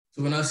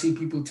So when I see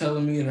people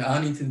telling me that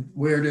I need to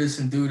wear this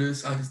and do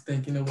this, I just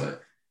think, you know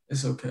what?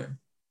 It's okay.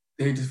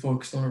 They just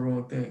focused on the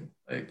wrong thing.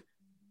 Like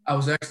I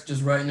was actually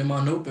just writing in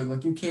my notebook,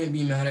 like you can't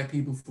be mad at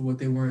people for what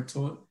they weren't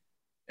taught.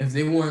 If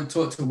they weren't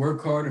taught to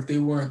work hard, if they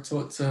weren't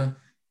taught to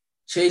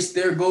chase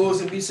their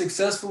goals and be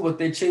successful, but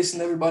they're chasing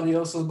everybody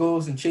else's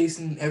goals and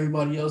chasing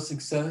everybody else's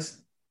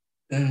success,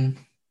 then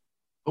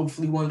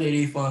hopefully one day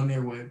they find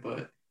their way.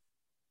 But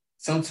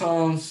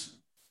sometimes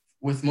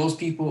with most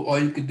people, all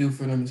you could do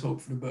for them is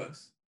hope for the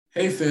best.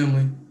 Hey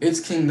family,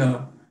 it's King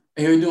Now,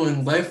 and you're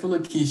doing Life with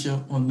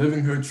Lakeisha on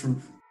Living Her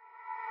Truth.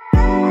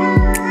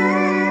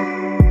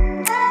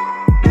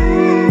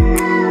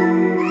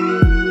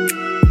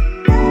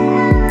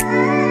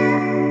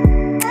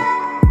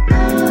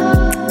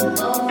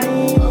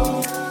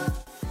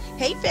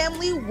 Hey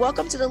family,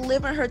 welcome to the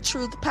Living Her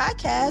Truth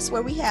podcast,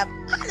 where we have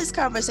honest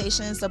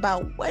conversations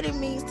about what it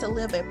means to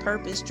live a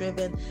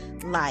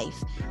purpose-driven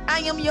life. I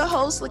am your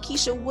host,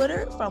 Lakeisha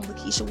Woodard from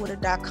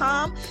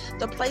LakeishaWoodard.com,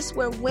 the place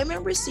where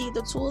women receive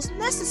the tools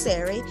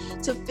necessary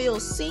to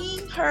feel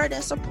seen, heard,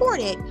 and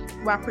supported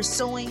while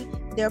pursuing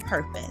their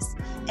purpose.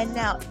 And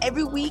now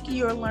every week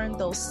you'll learn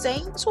those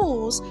same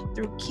tools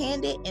through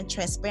candid and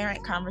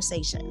transparent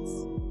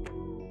conversations.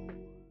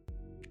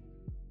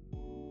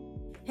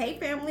 Hey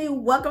family,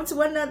 welcome to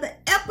another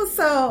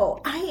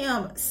episode. I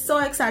am so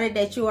excited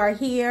that you are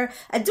here.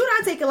 I do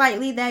not take it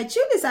lightly that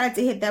you decided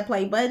to hit that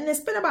play button and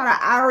spend about an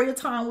hour of your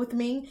time with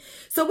me.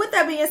 So with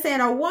that being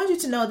said, I want you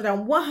to know that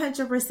I'm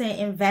 100%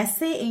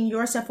 invested in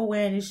your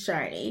self-awareness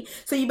journey.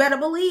 So you better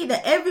believe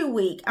that every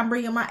week I'm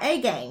bringing my A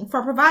game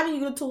for providing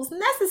you the tools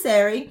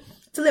necessary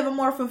to live a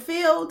more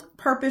fulfilled,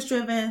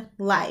 purpose-driven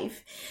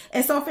life.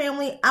 And so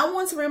family, I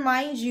want to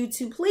remind you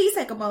to please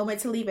take a moment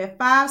to leave a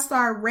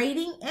 5-star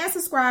rating and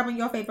subscribe on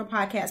your favorite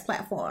podcast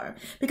platform.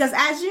 Because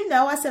as you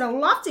know, I set a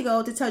lofty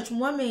goal to touch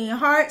 1 million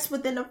hearts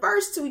within the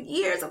first 2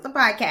 years of the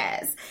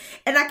podcast.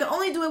 And I can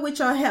only do it with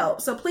your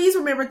help. So please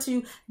remember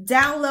to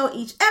download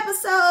each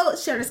episode,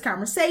 share this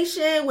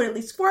conversation with at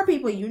least 4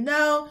 people you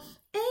know,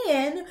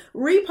 and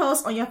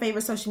repost on your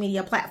favorite social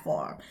media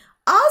platform.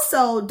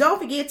 Also, don't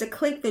forget to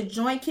click the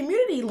join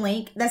community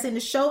link that's in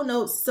the show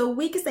notes so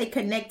we can stay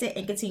connected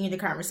and continue the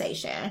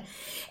conversation. And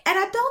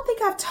I don't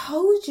think I've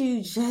told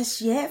you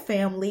just yet,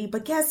 family,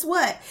 but guess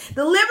what?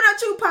 The Living Her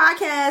Truth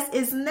podcast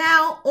is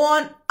now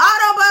on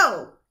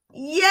Audible.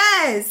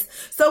 Yes.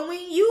 So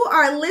when you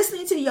are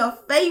listening to your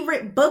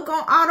favorite book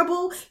on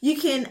Audible, you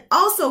can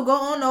also go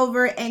on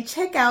over and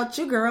check out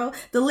your girl,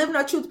 the Living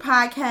Her Truth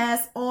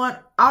podcast on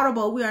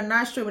Audible. We are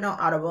not streaming on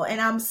Audible, and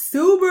I'm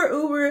super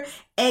uber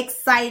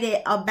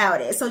excited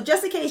about it. So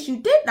just in case you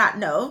did not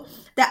know,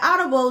 that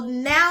Audible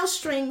now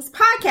streams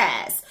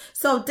podcasts.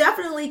 So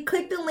definitely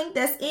click the link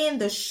that's in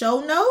the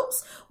show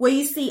notes where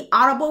you see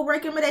Audible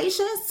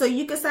recommendations so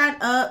you can sign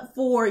up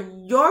for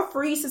your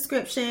free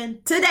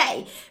subscription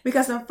today,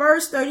 because the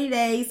first 30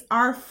 days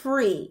are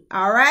free.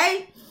 All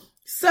right.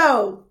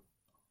 So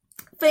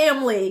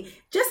family,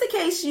 just in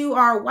case you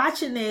are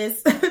watching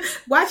this,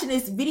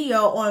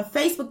 video on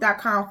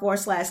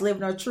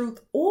Facebook.com/Living Her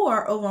Truth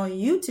or over on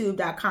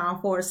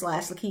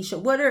YouTube.com/Lakeisha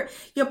Woodard,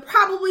 you're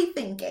probably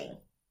thinking,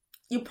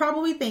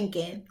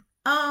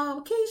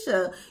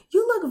 Keisha,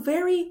 you look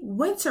very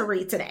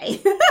wintry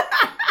today.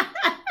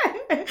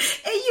 And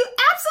you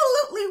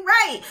absolutely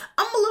right.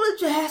 I'm a little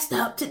jazzed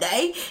up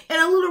today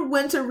and a little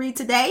wintry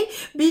today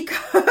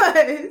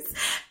because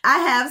I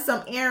have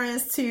some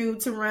errands to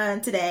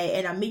run today,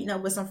 and I'm meeting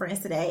up with some friends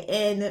today,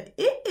 and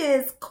it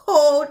is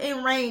cold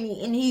and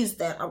rainy in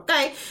Houston,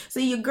 okay? So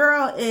your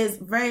girl is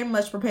very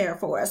much prepared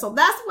for it. So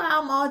that's why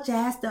I'm all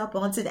jazzed up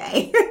on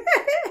today.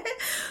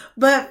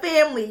 But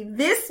family,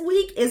 this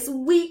week is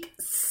week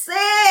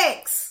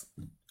 6.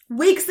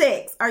 Week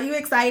 6. Are you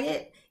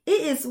excited?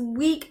 It is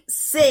week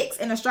 6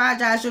 in the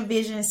Strategize Your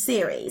Vision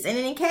series. And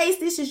in case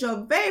this is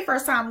your very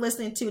first time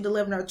listening to the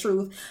Living Her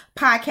Truth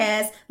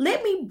podcast,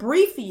 let me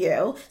brief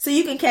you so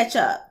you can catch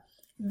up.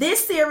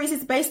 This series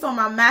is based on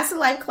my Master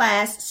Life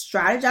class,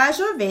 Strategize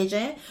Your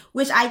Vision,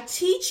 which I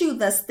teach you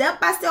the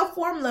step-by-step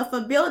formula for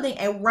building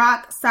a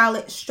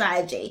rock-solid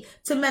strategy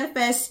to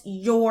manifest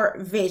your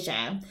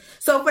vision.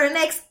 So for the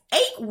next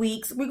 8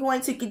 weeks, we're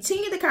going to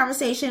continue the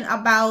conversation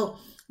about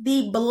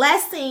the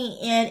blessing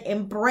in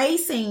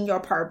embracing your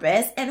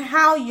purpose and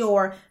how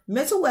your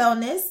mental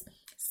wellness,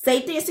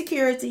 safety and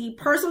security,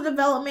 personal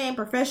development and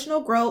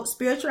professional growth,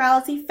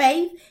 spirituality,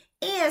 faith,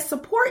 and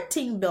support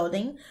team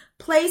building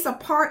plays a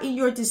part in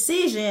your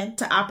decision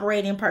to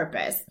operate in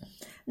purpose.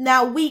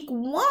 Now, week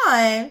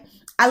 1,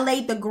 I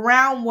laid the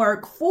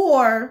groundwork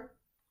for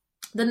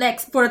the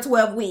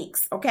 12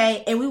 weeks,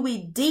 okay? And we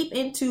went deep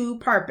into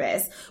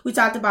purpose. We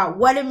talked about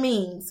what it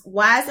means,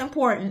 why it's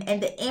important,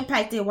 and the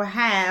impact it will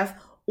have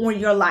on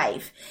your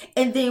life.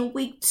 And then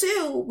week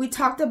 2, we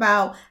talked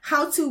about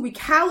how to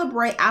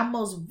recalibrate our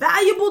most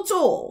valuable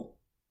tool.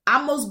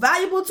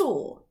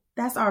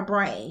 That's our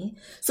brain.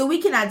 So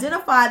we can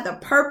identify the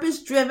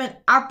purpose-driven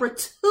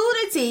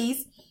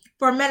opportunities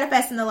for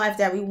manifesting the life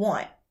that we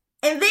want.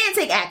 And then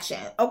take action,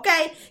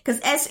 okay?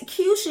 Because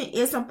execution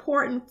is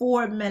important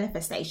for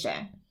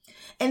manifestation.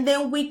 And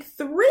then week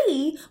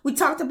 3, we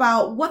talked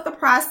about what the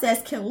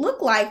process can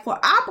look like for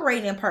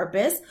operating in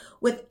purpose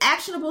with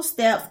actionable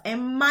steps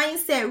and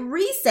mindset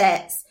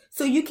resets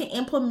so you can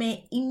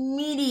implement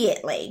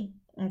immediately.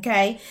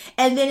 Okay.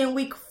 And then in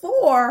week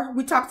 4,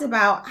 we talked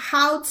about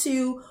how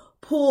to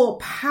pull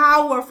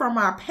power from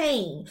our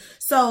pain.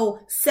 So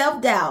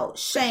self-doubt,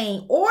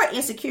 shame, or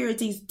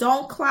insecurities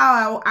don't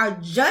cloud our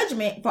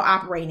judgment for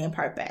operating in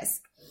purpose.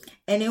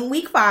 And in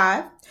week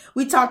 5,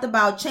 we talked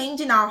about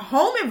changing our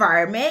home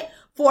environment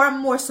for a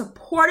more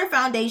supportive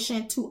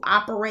foundation to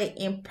operate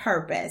in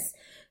purpose.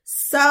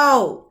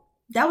 So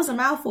that was a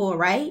mouthful,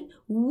 right?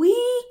 We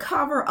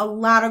cover a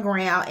lot of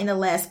ground in the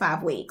last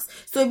 5 weeks.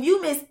 So if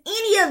you missed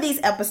any of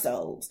these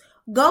episodes,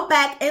 go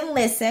back and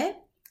listen.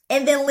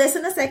 And then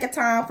listen a second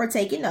time for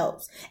taking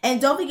notes. And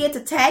don't forget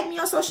to tag me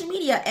on social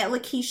media at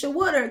Lakeisha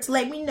Woodard to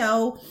let me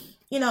know,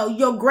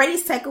 your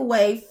greatest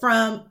takeaway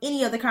from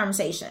any of the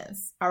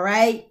conversations. All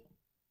right.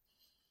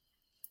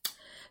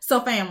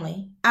 So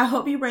family, I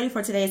hope you're ready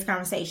for today's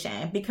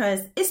conversation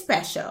because it's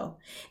special.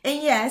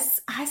 And yes,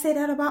 I say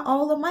that about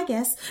all of my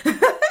guests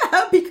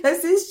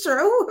because it's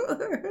true.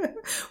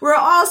 We're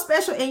all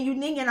special and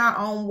unique in our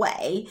own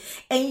way.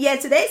 And yet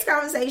today's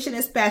conversation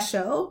is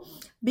special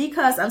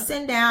because I'm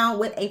sitting down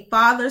with a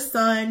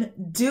father-son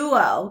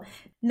duo.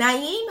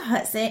 Naeem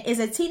Hudson is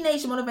a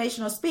teenage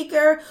motivational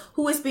speaker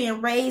who is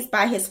being raised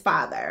by his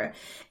father.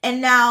 And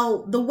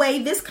now the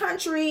way this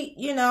country,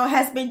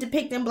 has been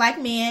depicting Black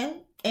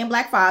men and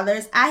Black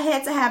fathers, I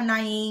had to have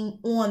Naeem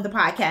on the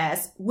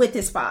podcast with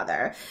his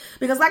father.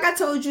 Because like I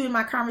told you in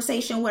my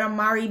conversation with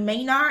Amari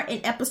Maynard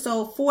in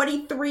episode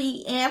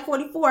 43 and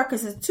 44,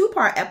 because it's a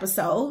 2-part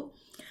episode,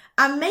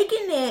 I'm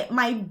making it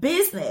my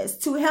business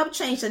to help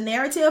change the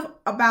narrative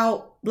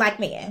about Black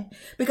men.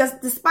 Because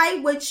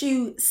despite what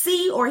you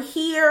see or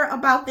hear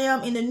about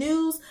them in the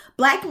news,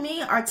 Black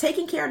men are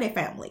taking care of their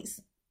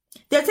families.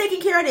 They're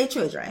taking care of their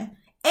children.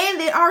 And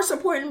they are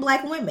supporting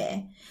Black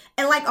women.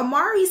 And like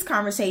Amari's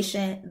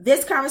conversation,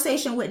 this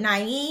conversation with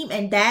Naeem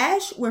and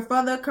Dash will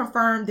further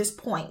confirm this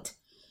point.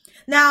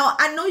 Now,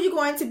 I know you're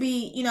going to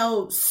be,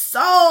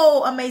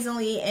 so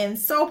amazingly and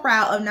so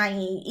proud of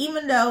Naeem,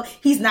 even though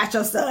he's not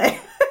your son.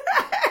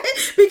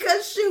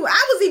 Because shoot,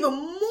 I was even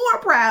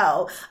more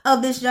proud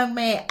of this young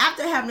man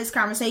after having this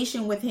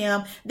conversation with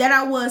him than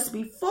I was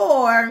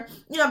before,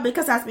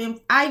 because I've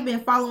been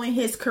following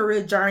his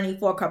career journey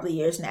for a couple of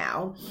years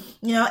now,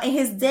 and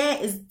his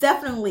dad is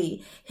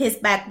definitely his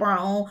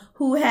backbone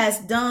who has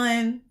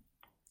done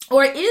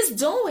or is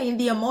doing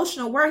the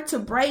emotional work to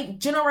break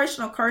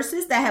generational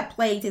curses that have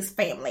plagued his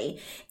family.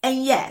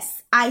 And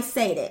yes, I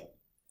said it,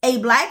 a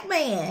Black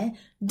man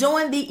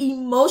doing the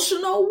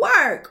emotional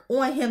work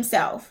on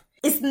himself.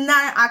 It's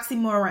not an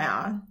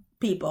oxymoron,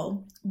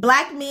 people.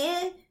 Black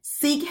men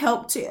seek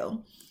help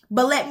too.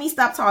 But let me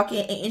stop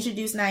talking and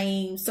introduce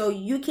Naeem so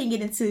you can get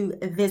into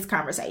this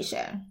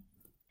conversation.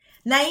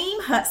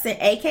 Naeem Hudson,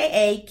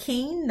 aka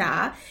King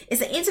Na,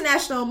 is an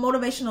international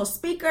motivational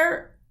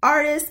speaker,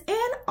 artist,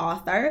 and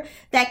author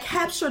that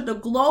captured the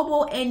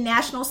global and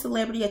national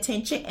celebrity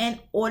attention and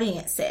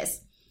audiences.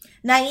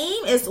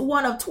 Naeem is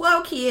one of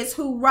 12 kids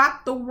who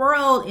rocked the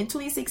world in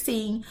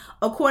 2016,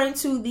 according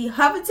to the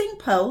Huffington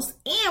Post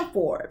and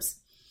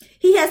Forbes.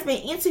 He has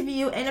been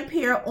interviewed and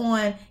appeared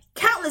on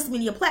countless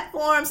media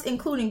platforms,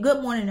 including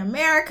Good Morning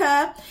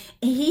America.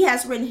 And he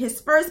has written his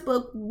first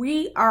book,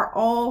 We Are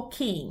All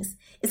Kings.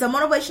 It's a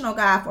motivational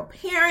guide for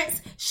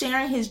parents,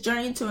 sharing his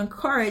journey to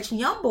encourage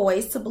young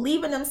boys to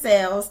believe in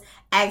themselves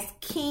as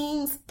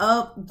kings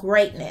of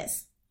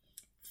greatness.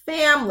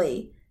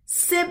 Family,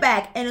 sit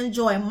back and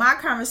enjoy my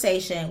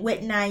conversation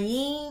with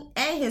Naeem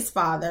and his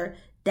father,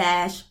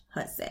 Dash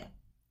Hudson.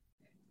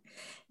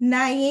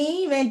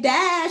 Naeem and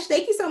Dash,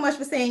 thank you so much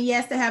for saying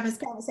yes to having this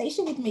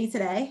conversation with me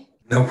today.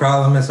 No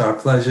problem. It's our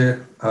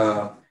pleasure.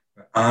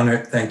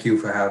 Honored. Thank you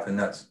for having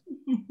us.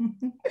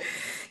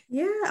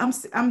 Yeah,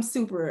 I'm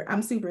super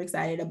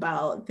excited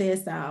about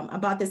this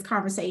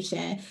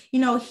conversation.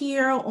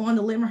 Here on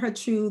the Living Her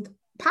Truth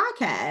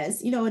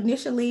podcast,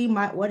 initially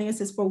my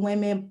audience is for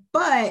women,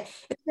 but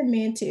it's for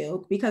men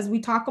too, because we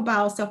talk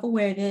about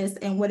self-awareness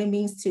and what it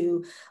means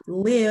to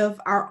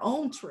live our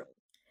own truth.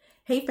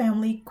 Hey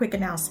family, quick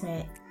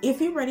announcement.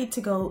 If you're ready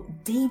to go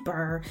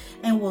deeper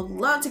and would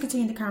love to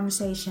continue the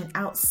conversation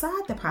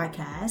outside the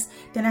podcast,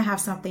 then I have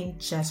something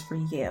just for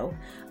you.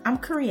 I'm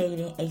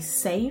creating a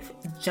safe,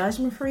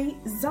 judgment-free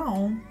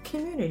zone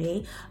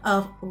community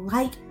of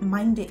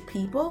like-minded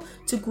people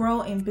to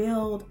grow and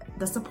build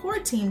the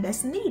support team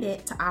that's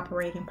needed to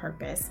operate in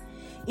purpose.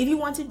 If you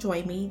want to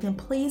join me, then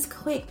please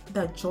click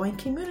the Join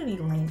Community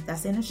link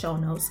that's in the show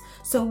notes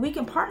so we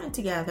can partner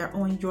together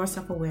on your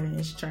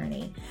self-awareness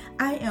journey.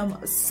 I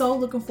am so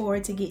looking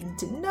forward to getting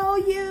to know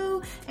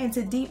you and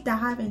to deep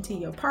dive into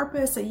your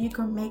purpose so you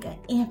can make an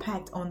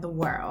impact on the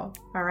world.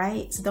 All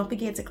right? So don't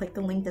forget to click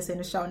the link that's in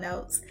the show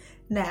notes.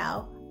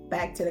 Now,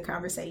 back to the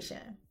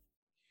conversation.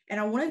 And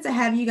I wanted to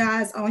have you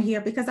guys on here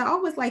because I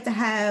always like to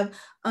have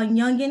a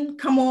youngin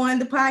come on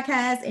the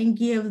podcast and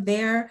give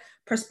their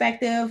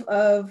perspective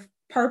of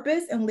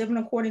purpose and living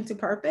according to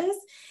purpose.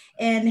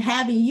 And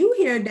having you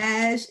here,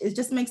 Dash, it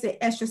just makes it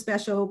extra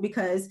special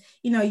because,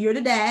 you're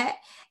the dad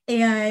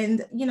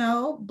and,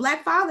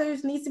 Black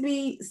fathers need to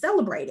be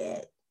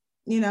celebrated.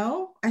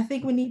 I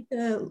think we need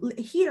to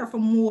hear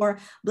from more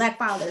Black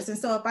fathers. And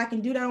so if I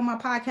can do that on my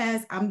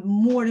podcast, I'm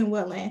more than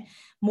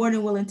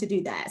willing to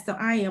do that. So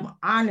I am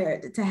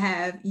honored to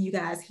have you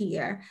guys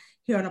here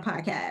on the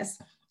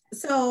podcast.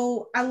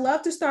 So I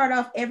love to start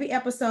off every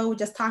episode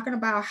just talking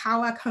about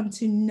how I come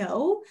to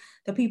know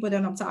the people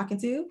that I'm talking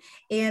to.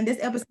 And this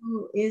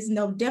episode is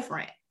no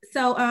different.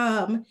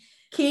 So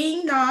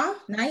King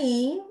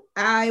Naeem,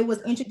 I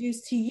was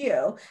introduced to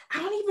you. I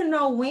don't even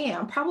know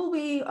when,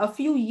 probably a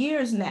few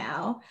years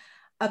now.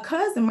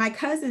 My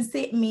cousin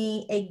sent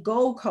me a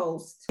Gold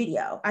Coast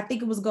video. I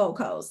think it was Gold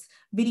Coast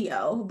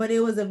video, but it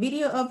was a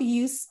video of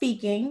you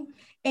speaking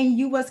and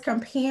you was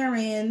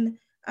comparing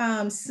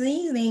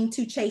sneezing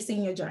to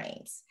chasing your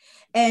dreams.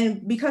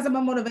 And because I'm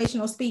a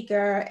motivational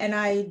speaker and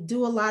I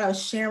do a lot of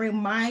sharing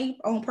my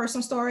own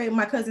personal story,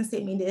 my cousin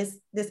sent me this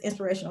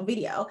inspirational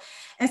video.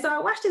 And so I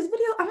watched this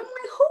video and I'm like,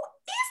 who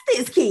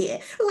is this kid?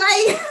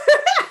 Like,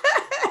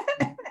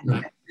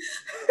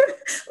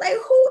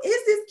 who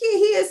is this kid?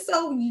 He is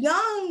so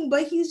young,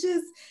 but he's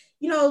just,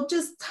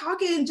 just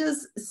talking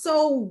just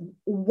so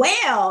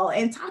well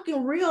and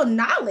talking real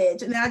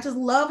knowledge. And I just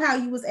love how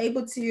he was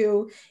able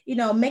to,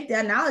 make the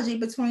analogy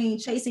between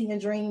chasing your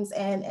dreams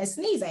and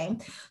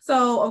sneezing.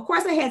 So of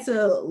course I had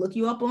to look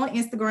you up on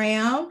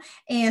Instagram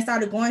and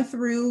started going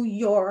through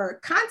your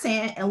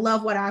content and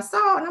love what I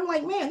saw. And I'm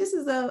like, man, this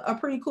is a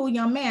pretty cool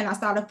young man. I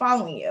started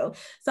following you.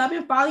 So I've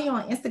been following you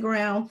on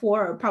Instagram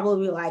for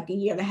probably like a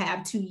year and a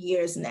half, 2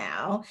 years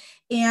now,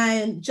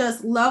 and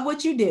just love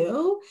what you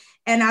do.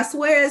 And I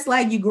swear it's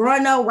like you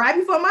growing up right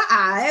before my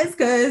eyes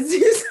because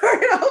you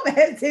started off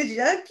as this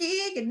young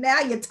kid and now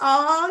you're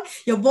tall,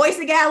 your voice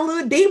got a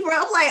little deeper.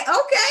 I'm like,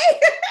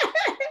 okay.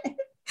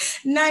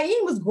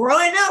 Naeem was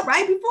growing up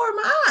right before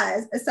my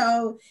eyes.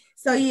 So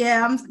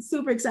yeah, I'm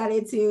super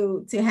excited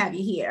to have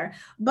you here.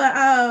 But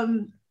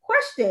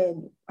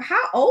question,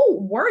 how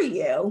old were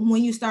you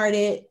when you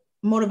started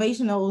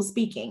motivational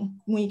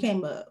speaking? When you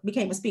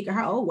became a speaker,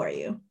 how old were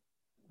you?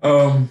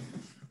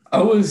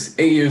 I was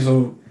 8 years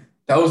old.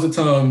 That was the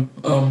time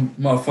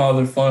my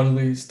father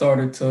finally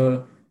started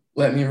to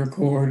let me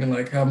record and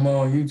like have my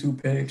own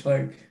YouTube page.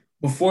 Like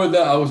before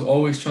that, I was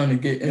always trying to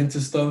get into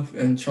stuff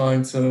and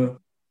trying to,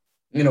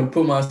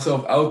 put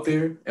myself out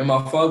there. And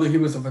my father, he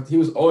was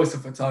always a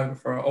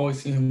photographer. I always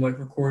seen him like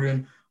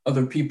recording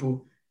other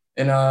people.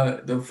 And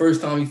the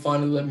first time he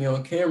finally let me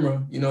on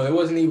camera, it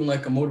wasn't even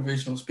like a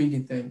motivational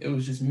speaking thing. It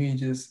was just me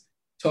just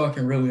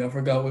talking really. I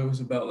forgot what it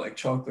was about, like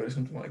chocolate or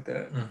something like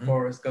that,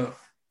 Forrest Gump.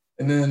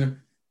 And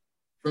then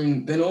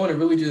from then on, it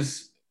really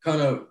just kind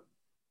of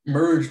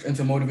merged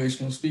into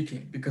motivational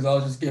speaking because I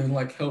was just giving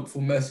like helpful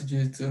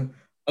messages to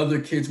other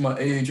kids my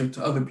age or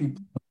to other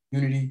people in the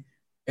community.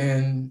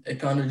 And it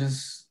kind of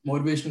just,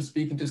 motivational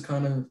speaking just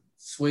kind of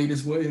swayed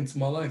its way into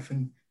my life.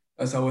 And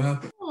that's how it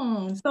happened.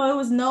 So it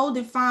was no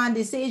defined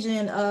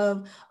decision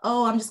of,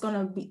 I'm just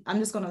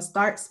gonna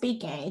start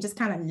speaking. It just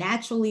kind of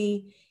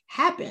naturally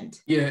happened.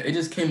 Yeah, it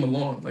just came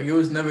along. Like it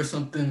was never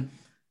something,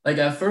 like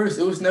at first,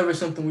 it was never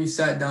something we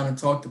sat down and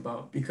talked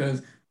about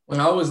because when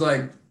I was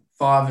like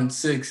 5 and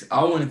 6,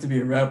 I wanted to be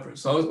a rapper.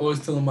 So I was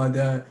always telling my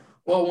dad,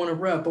 I want to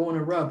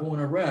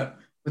rap.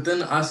 But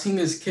then I seen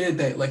this kid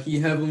that like he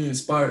heavily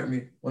inspired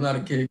me. Well, not a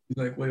kid, he's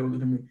like way older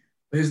than me.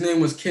 But his name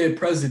was Kid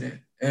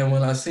President. And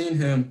when I seen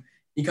him,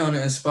 he kind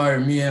of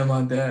inspired me and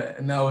my dad.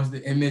 And that was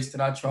the image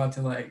that I tried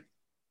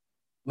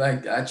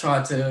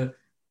to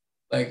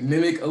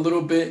mimic a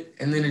little bit.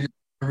 And then it just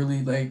really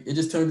it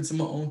just turned into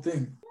my own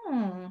thing.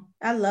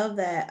 I love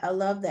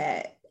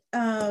that.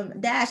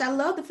 Dash, I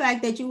love the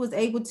fact that you was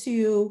able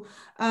to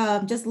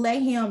just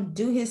let him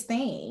do his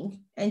thing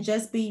and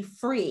just be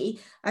free.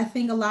 I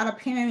think a lot of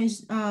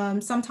parents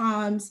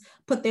sometimes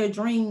put their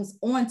dreams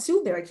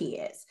onto their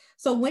kids.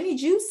 So when did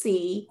you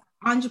see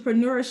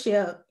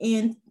entrepreneurship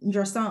in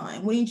your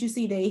son? When did you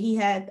see that he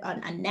had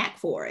a knack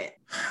for it?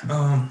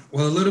 Well, a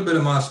little bit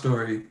of my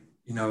story,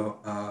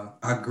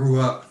 I grew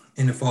up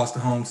in the foster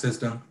home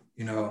system.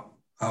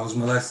 I was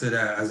molested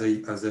as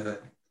a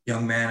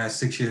young man at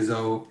 6 years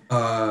old.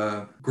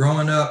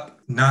 Growing up,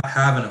 not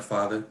having a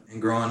father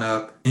and growing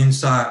up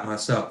inside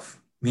myself,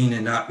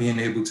 meaning not being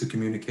able to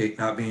communicate,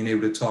 not being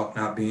able to talk,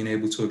 not being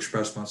able to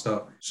express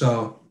myself.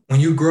 So when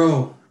you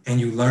grow and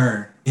you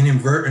learn,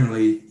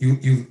 inadvertently,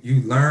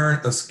 you learn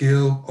a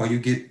skill or you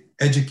get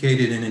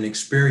educated in an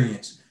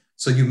experience.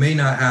 So you may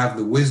not have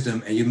the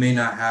wisdom and you may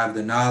not have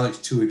the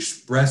knowledge to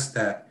express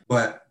that.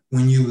 But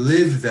when you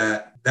live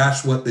that,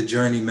 that's what the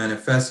journey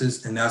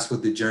manifests and that's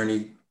what the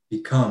journey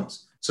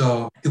becomes.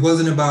 So it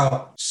wasn't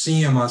about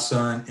seeing my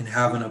son and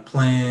having a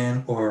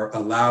plan or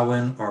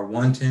allowing or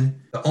wanting.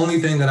 The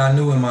only thing that I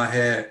knew in my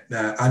head,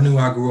 that I knew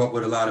I grew up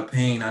with a lot of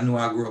pain. I knew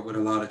I grew up with a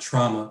lot of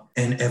trauma.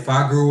 And if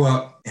I grew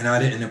up and I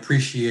didn't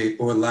appreciate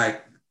or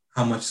like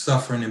how much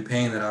suffering and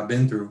pain that I've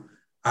been through,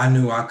 I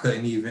knew I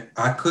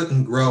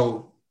couldn't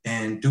grow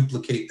and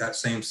duplicate that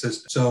same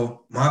system.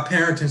 So my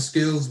parenting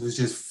skills was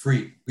just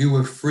free. We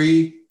were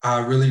free. I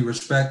really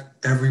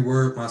respect every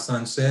word my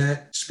son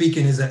said.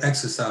 Speaking is an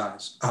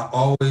exercise. I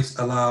always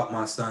allowed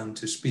my son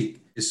to speak.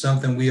 It's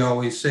something we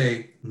always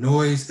say,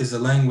 noise is a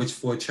language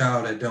for a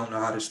child that don't know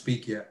how to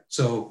speak yet.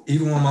 So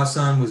even when my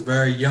son was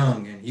very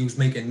young and he was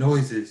making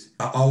noises,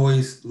 I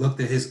always looked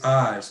at his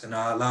eyes and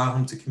I allowed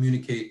him to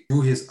communicate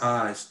through his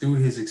eyes, through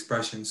his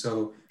expression.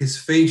 So his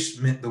face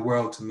meant the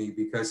world to me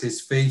because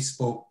his face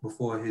spoke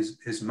before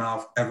his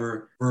mouth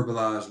ever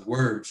verbalized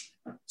words.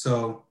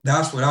 So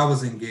that's what I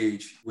was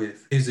engaged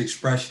with, his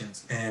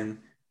expressions. And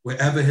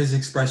wherever his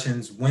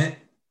expressions went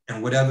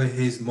and whatever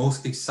his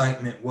most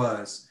excitement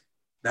was,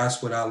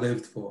 that's what I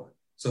lived for.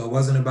 So it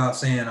wasn't about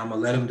saying, I'm gonna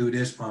let him do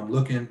this, or I'm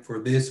looking for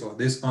this or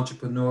this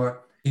entrepreneur.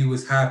 He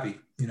was happy.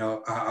 You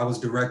know, I was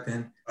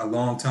directing a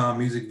long time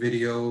music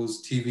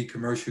videos, TV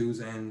commercials,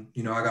 and,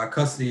 you know, I got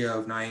custody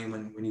of Naeem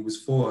when he was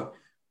 4.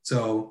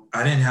 So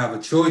I didn't have a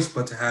choice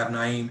but to have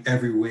Naeem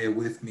everywhere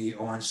with me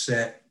on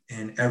set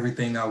and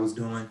everything I was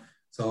doing.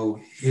 So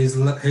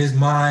his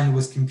mind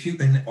was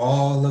computing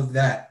all of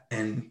that.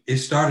 And it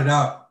started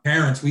out,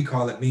 parents, we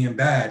call it being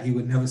bad. He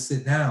would never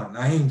sit down.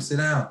 Naeem, sit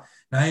down.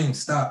 Naeem,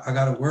 stop, I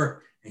gotta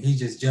work. And he's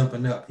just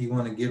jumping up. He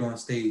wanna get on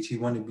stage. He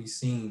wanna be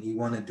seen. He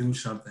wanna do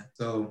something.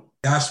 So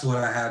that's what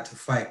I had to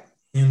fight.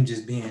 Him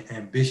just being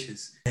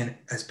ambitious. And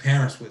as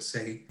parents would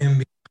say, him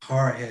being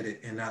hard-headed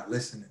and not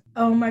listening.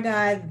 Oh my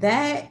God,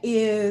 that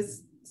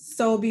is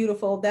so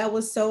beautiful. That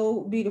was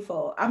so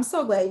beautiful. I'm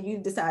so glad you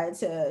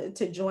decided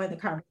to join the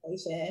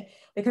conversation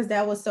because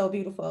that was so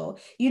beautiful.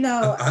 You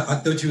know, I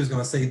thought you was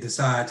gonna say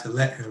decide to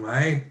let him.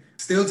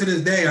 Still to this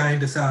day, I ain't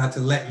decided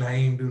to let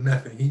Naeem do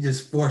nothing. He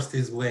just forced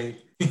his way.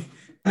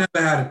 I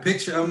never had a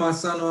picture of my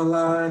son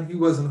online. He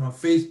wasn't on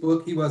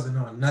Facebook. He wasn't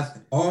on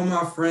nothing. All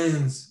my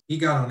friends, he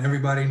got on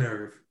everybody's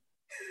nerve.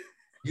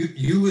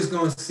 You was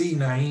gonna see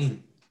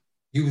Naeem.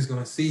 You was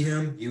gonna see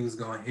him. You was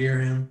gonna hear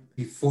him.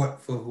 He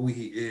fought for who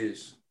he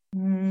is.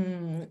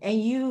 And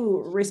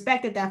you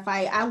respected that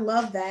fight. I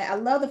love that. I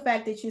love the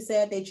fact that you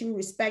said that you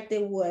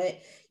respected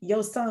what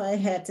your son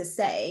had to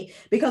say,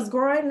 because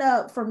growing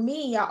up for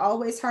me, I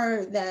always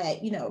heard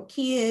that, you know,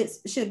 kids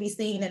should be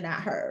seen and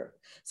not heard.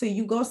 So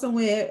you go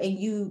somewhere and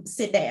you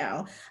sit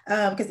down,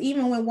 because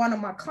even with one of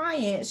my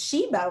clients,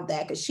 she about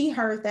that because she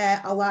heard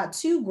that a lot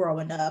too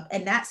growing up,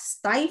 and that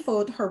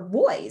stifled her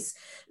voice.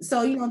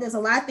 So, you know, there's a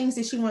lot of things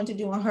that she wanted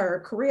to do in her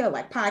career,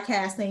 like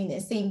podcasting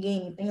and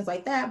singing and things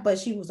like that, but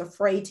she was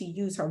afraid to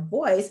use her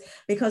voice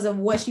because of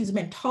what she's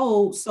been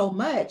told so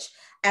much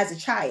as a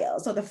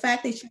child. So the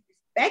fact that you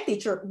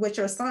respected what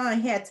your son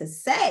had to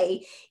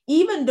say,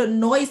 even the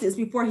noises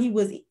before he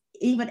was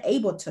even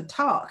able to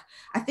talk,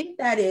 I think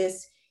that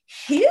is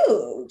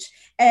huge.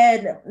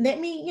 And let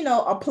me, you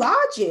know, applaud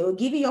you,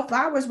 give you your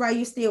flowers while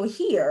you're still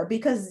here,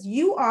 because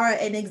you are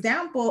an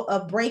example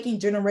of breaking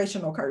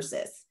generational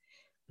curses.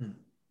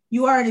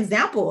 You are an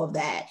example of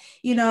that.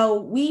 You know,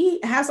 we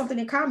have something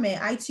in common.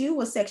 I too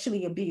was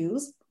sexually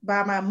abused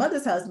by my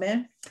mother's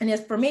husband. And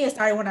for me, it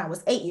started when I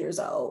was 8 years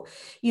old,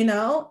 you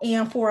know,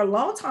 and for a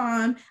long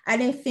time, I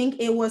didn't think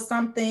it was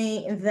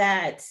something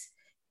that,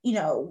 you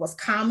know, was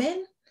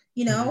common,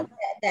 you know,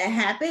 that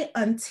happened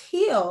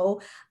until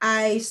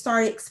I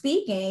started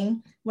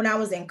speaking when I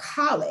was in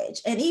college.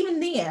 And even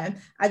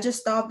then, I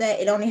just thought that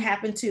it only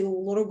happened to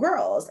little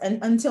girls.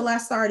 And until I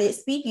started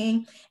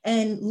speaking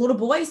and little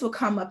boys would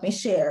come up and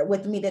share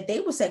with me that they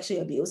were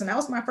sexually abused. And that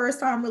was my first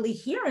time really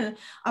hearing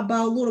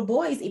about little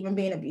boys even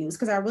being abused,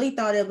 because I really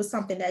thought it was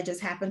something that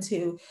just happened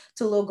to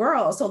little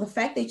girls. So the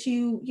fact that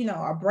you know,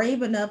 are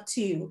brave enough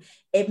to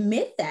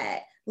admit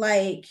that,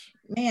 like,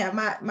 man,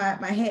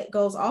 my head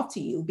goes off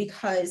to you,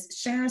 because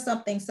sharing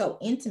something so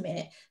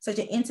intimate, such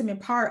an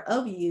intimate part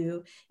of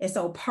you, and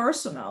so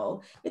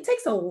personal, it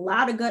takes a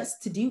lot of guts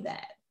to do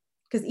that.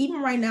 Because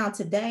even right now,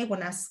 today,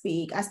 when I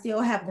speak, I still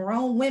have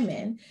grown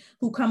women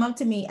who come up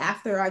to me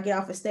after I get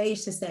off a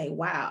stage to say,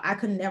 wow, I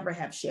could never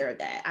have shared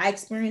that. I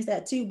experienced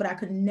that too, but I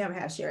could never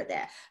have shared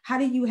that. How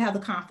do you have the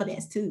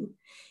confidence to,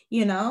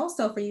 you know?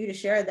 So for you to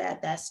share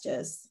that, that's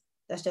just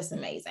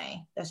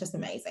amazing. That's just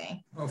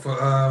amazing. Well,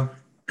 for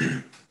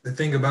the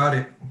thing about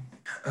it,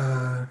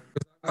 I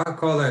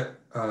call it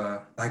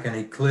like an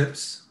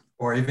eclipse,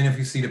 or even if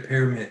you see the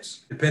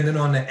pyramids, depending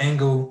on the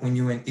angle, when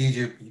you're in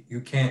Egypt, you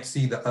can't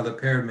see the other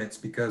pyramids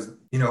because,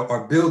 you know,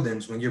 our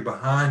buildings, when you're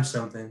behind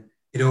something,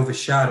 it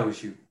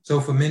overshadows you. So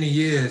for many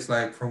years,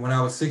 like from when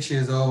I was 6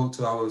 years old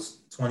till I was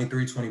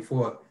 23,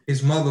 24,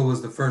 his mother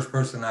was the first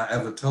person I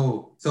ever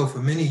told. So for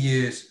many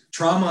years,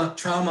 trauma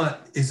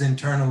is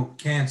internal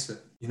cancer.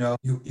 You know,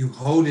 you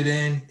hold it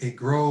in, it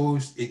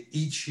grows, it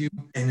eats you.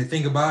 And the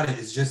thing about it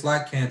is just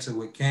like cancer.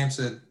 With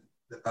cancer,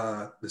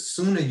 the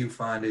sooner you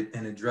find it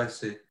and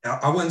address it,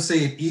 I wouldn't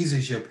say it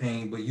eases your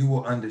pain, but you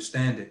will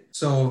understand it.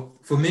 So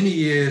for many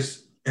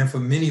years, and for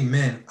many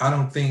men, I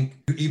don't think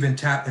you even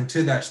tap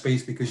into that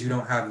space because you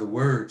don't have the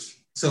words.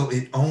 So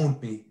it owned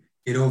me.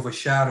 It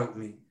overshadowed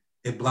me.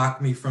 It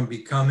blocked me from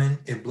becoming.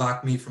 It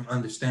blocked me from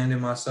understanding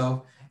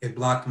myself. It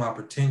blocked my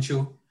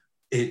potential.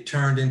 it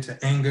turned into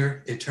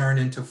anger. It turned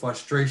into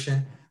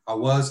frustration. I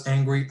was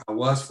angry. I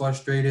was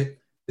frustrated.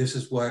 This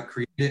is what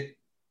created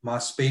my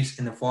space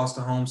in the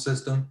foster home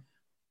system.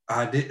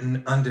 I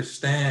didn't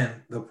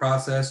understand the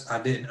process.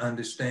 I didn't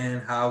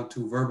understand how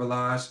to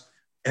verbalize.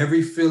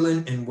 Every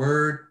feeling and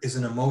word is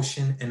an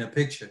emotion in a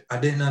picture. I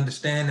didn't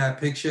understand that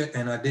picture,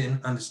 and I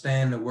didn't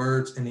understand the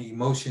words and the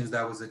emotions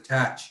that was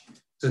attached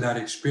to that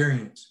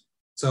experience.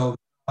 So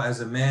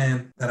as a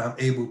man that I'm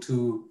able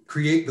to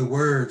create the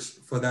words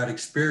for that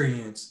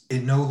experience,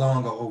 it no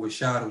longer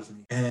overshadows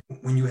me. And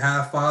when you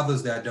have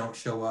fathers that don't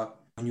show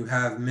up, when you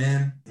have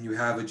men and you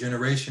have a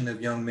generation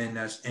of young men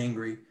that's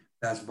angry,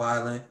 that's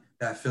violent,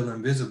 that feel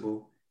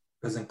invisible,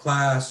 because in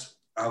class,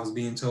 I was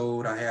being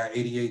told I had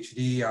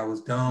ADHD, I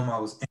was dumb, I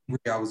was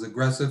angry, I was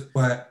aggressive,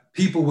 but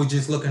people were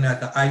just looking at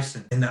the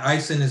icing, and the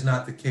icing is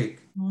not the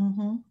cake.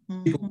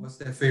 People, what's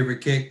their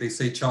favorite cake? They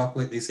say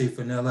chocolate, they say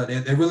vanilla.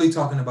 They're really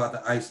talking about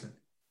the icing.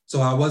 So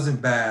I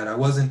wasn't bad, I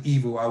wasn't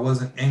evil, I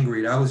wasn't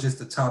angry. That was just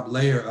the top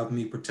layer of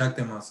me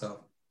protecting myself.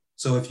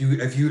 So if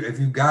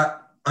you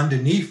got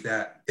underneath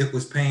that, it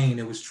was pain,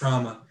 it was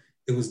trauma,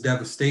 it was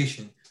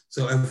devastation.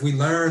 So if we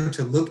learn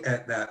to look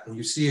at that, when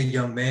you see a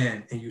young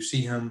man and you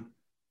see him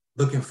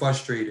looking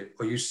frustrated,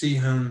 or you see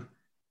him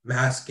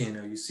masking,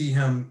 or you see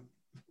him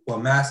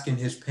masking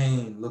his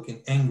pain,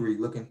 looking angry,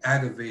 looking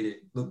aggravated,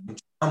 looking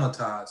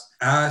traumatized,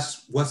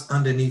 ask what's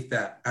underneath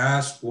that.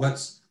 Ask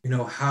what's,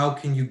 how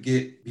can you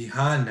get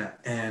behind that?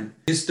 And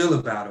it's still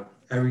a battle.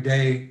 Every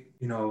day,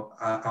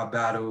 I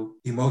battle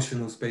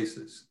emotional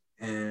spaces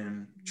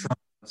and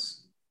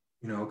traumas,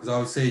 because I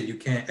always say you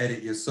can't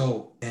edit your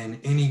soul. And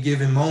any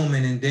given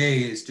moment and day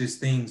is just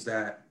things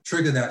that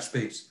trigger that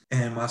space.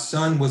 And my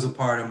son was a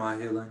part of my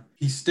healing.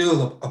 He's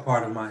still a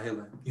part of my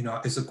healing.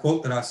 It's a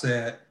quote that I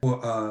said,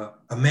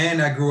 a man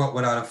that grew up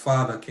without a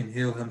father can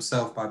heal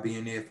himself by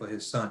being there for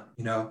his son,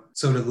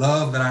 So the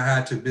love that I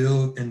had to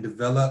build and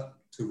develop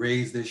to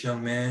raise this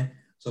young man.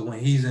 So when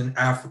he's in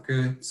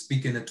Africa,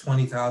 speaking to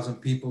 20,000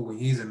 people, when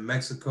he's in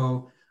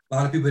Mexico, a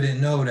lot of people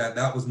didn't know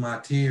that was my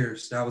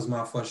tears. That was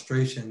my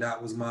frustration.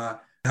 That was,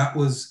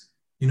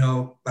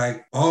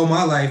 like all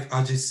my life,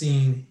 I just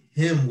seen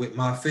him with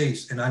my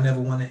face, and I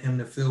never wanted him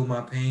to feel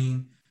my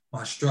pain,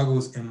 my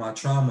struggles, and my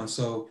trauma.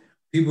 So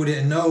people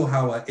didn't know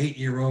how an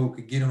 8-year-old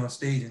could get on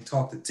stage and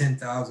talk to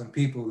 10,000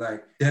 people,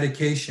 like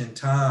dedication,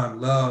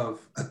 time, love,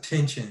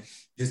 attention,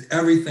 just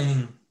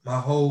everything. My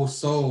whole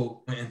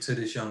soul went into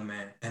this young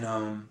man.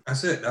 And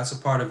that's it. That's a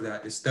part of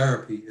that. It's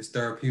therapy. It's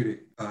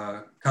therapeutic.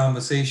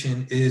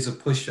 Conversation is a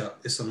push-up.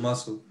 It's a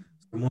muscle.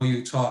 The more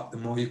you talk, the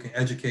more you can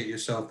educate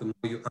yourself, the more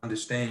you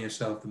understand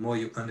yourself, the more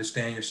you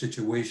understand your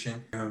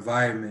situation, your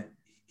environment.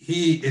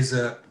 He is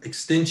an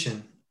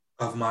extension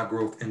of my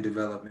growth and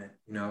development.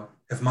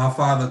 If my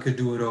father could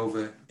do it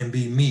over and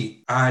be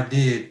me, I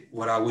did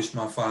what I wish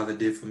my father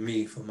did for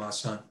me, for my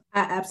son.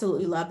 I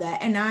absolutely love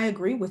that. And I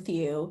agree with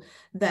you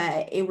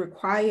that it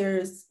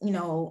requires,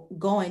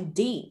 going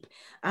deep.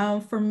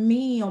 For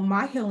me on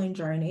my healing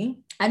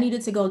journey, I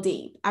needed to go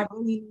deep. I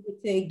really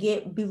needed to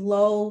get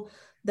below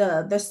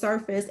the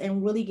surface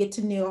and really get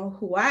to know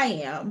who I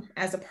am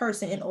as a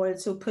person in order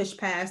to push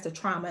past the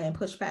trauma and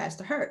push past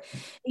the hurt.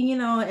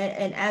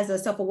 And as a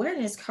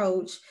self-awareness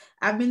coach,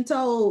 I've been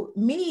told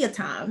many a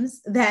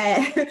times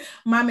that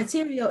my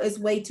material is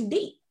way too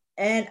deep.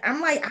 And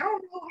I'm like, I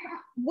don't know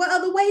what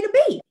other way to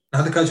be.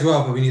 Not to cut you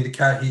off, but we need the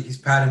cat. He's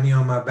patting me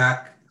on my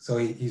back, so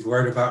he's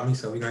worried about me.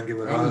 So we're gonna give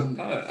it a hug.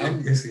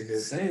 I'm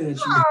saying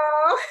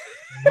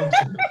that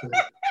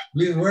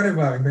He's worried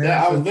about me, man.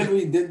 Yeah, I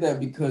literally did that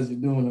because you're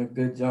doing a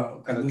good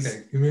job. Okay, this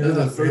is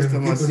the first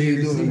time I see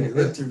you doing an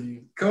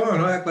interview. Come on,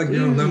 don't act like you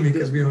don't love me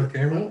because we on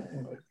camera.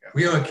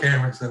 We on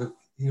camera, so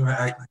you don't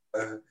act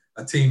like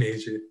a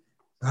teenager.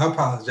 I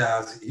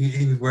apologize.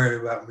 He was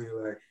worried about me.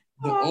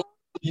 Like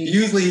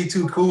usually he's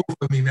too cool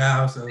for me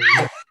now, so.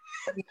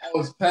 I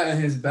was patting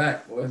his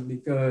back was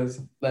because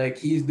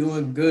he's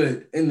doing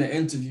good in the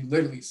interview,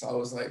 literally. So I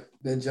was like,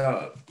 good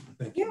job.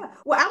 Yeah.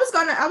 Well, I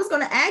was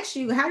gonna ask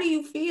you, how do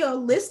you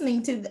feel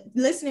listening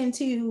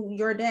to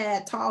your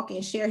dad talk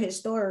and share his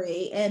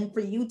story, and for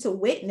you to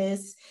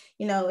witness,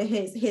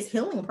 his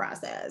healing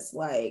process?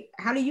 Like,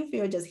 how do you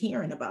feel just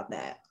hearing about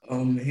that?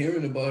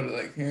 Hearing about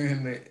it, hearing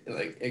him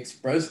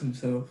express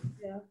himself,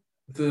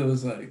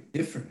 feels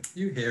different.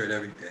 You hear it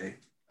every day.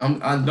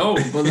 I know,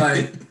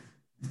 but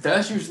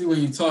that's usually when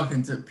you're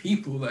talking to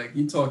people,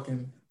 you're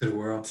talking to the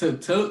world. You're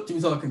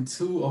talking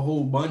to a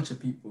whole bunch of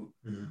people.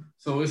 Mm-hmm.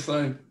 So it's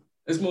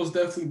most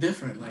definitely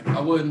different. I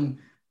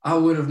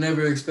would have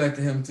never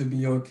expected him to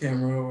be on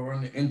camera or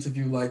in an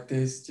interview like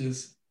this,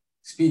 just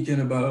speaking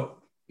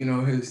about,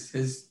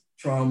 his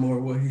trauma or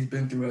what he's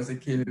been through as a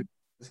kid.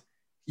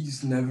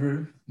 He's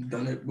never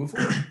done it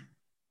before.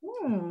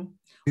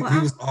 He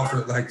was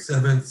offered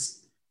seven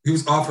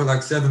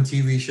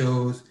TV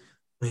shows.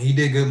 When he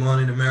did Good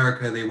Morning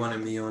America, they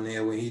wanted me on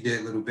there. When he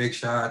did Little Big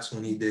Shots,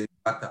 when he did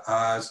Dr.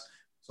 Oz.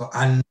 So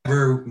I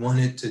never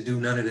wanted to do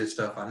none of this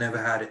stuff. I never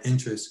had an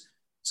interest.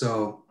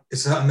 So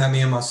it's something that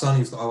me and my son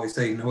used to always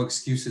say, no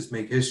excuses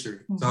make history.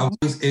 So I was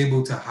always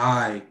able to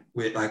hide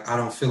with like, I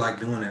don't feel like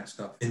doing that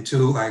stuff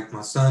until like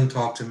my son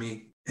talked to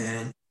me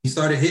and he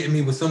started hitting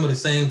me with some of the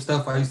same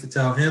stuff I used to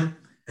tell him.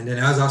 And then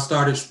as I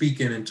started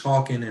speaking and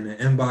talking in the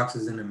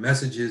inboxes and the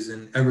messages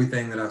and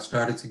everything that I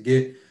started to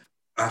get,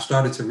 I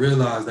started to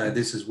realize that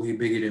this is way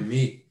bigger than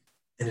me.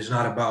 And it's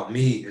not about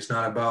me. It's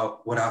not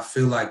about what I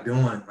feel like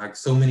doing. Like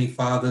so many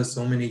fathers,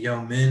 so many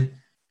young men,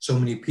 so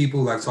many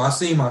people. Like, so I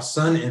seen my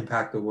son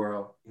impact the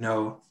world, you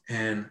know,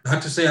 and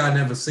not to say I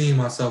never seen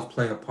myself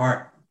play a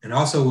part. And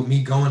also with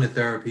me going to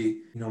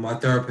therapy, you know, my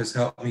therapist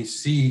helped me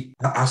see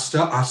I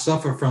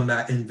suffer from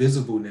that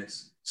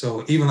invisibleness.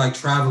 So even like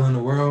traveling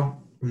the world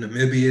from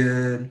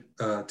Namibia,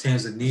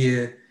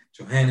 Tanzania,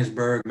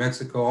 Johannesburg,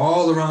 Mexico,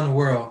 all around the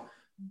world,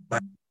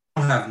 like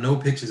I don't have no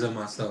pictures of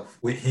myself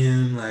with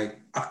him. Like,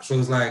 so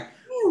it's like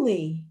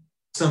really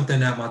something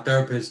that my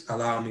therapist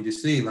allowed me to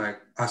see. Like,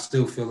 I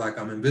still feel like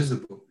I'm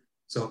invisible.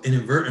 So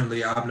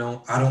inadvertently, I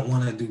don't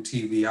want to do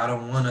TV. I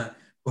don't want to,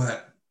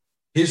 but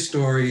his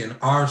story and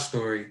our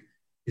story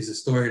is a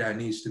story that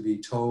needs to be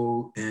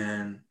told.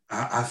 And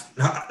I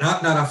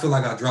feel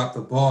like I dropped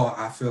the ball.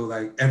 I feel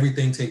like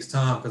everything takes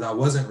time because I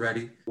wasn't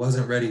ready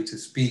to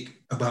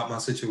speak about my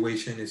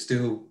situation. It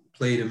still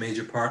played a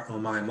major part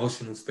on my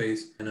emotional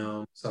space.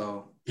 And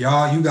so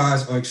you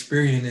guys are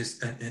experiencing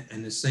this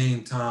in the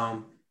same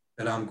time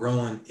that I'm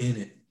growing in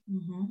it.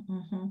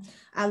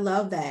 I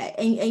love that.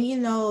 And you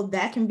know,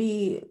 that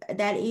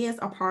is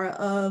a part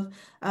of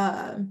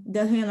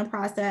the healing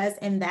process.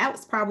 And that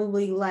was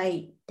probably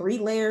like 3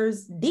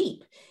 layers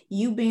deep.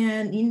 You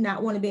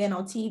not wanting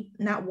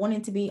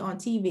to be on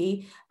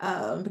TV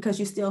because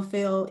you still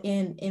feel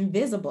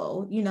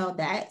invisible, you know,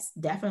 that's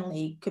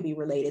definitely could be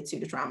related to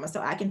the trauma.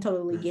 So I can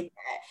totally get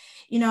that.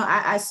 You know,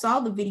 I saw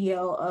the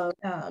video of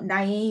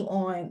Naeem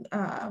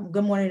on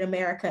Good Morning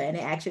America, and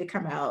it actually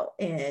come out,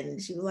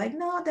 and she was like,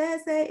 "No,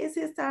 Dad said it's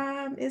his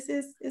time, it's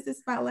his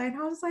spotlight."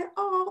 And I was like,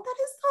 "Oh, that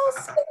is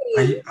so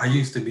sweet." I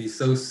used to be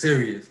so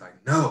serious, like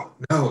no,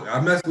 I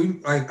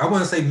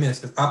want to say miss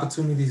because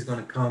opportunity is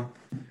gonna come,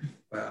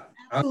 but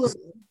I was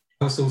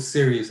so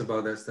serious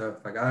about that stuff.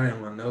 Like I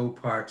didn't want no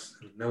parts,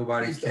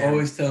 nobody. He used to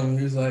always tell me,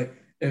 he was like,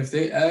 if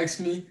they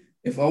ask me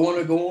if I want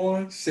to go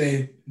on,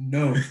 say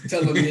no.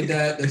 Tell them your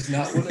dad does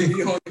not want to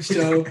be on the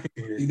show.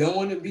 He don't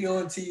want to be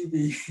on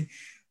TV.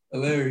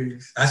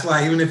 Hilarious. That's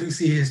why even if you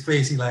see his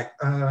face, he's like,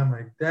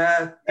 my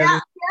dad. Yeah.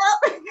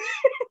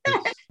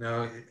 You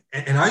know,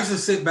 and I used to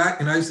sit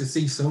back and I used to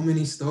see so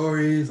many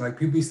stories. Like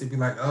people used to be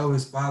like, "Oh,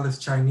 his father's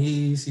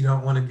Chinese. He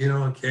don't want to get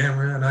on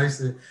camera." And I used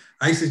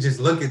to just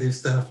look at this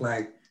stuff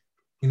like,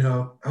 you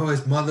know, oh,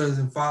 his mothers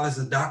and fathers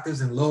are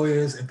doctors and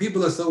lawyers. And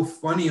people are so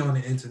funny on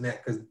the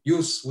internet because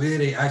you'll swear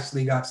they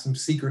actually got some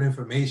secret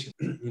information,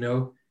 you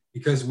know,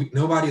 because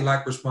nobody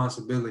like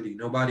responsibility.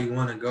 Nobody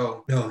want to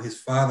go, no, his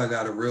father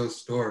got a real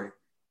story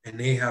and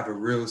they have a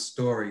real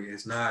story.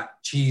 It's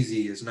not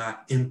cheesy. It's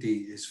not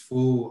empty. It's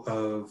full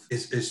of,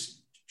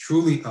 it's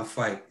truly a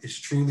fight. It's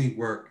truly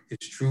work.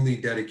 It's truly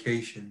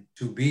dedication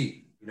to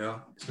be, you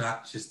know, it's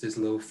not just this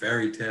little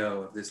fairy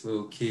tale of this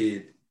little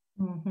kid,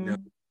 you know.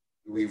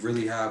 We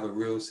really have a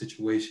real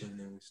situation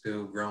and we're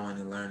still growing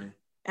and learning.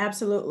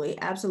 Absolutely.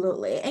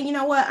 And you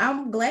know what?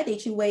 I'm glad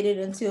that you waited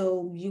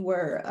until you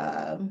were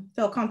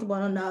felt comfortable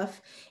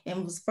enough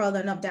and was further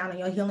enough down in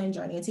your healing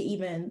journey to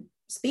even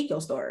speak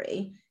your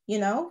story, you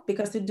know,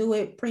 because to do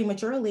it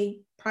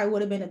prematurely probably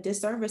would have been a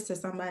disservice to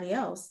somebody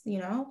else, you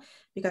know,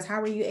 because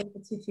how were you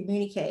able to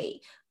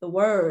communicate the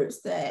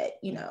words that,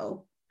 you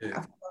know,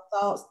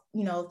 thoughts,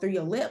 you know, through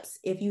your lips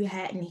if you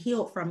hadn't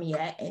healed from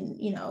yet and,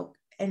 you know,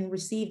 and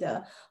received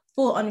a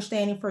full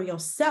understanding for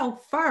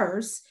yourself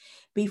first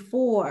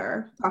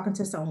before talking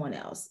to someone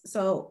else.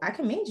 So I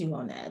commend you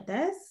on that.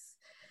 That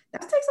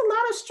takes a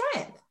lot of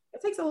strength.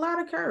 It takes a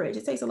lot of courage.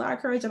 It takes a lot of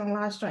courage and a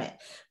lot of strength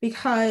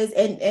because,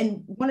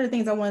 and one of the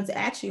things I wanted to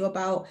ask you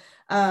about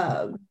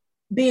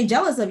being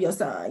jealous of your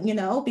son, you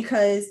know,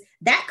 because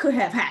that could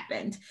have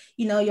happened.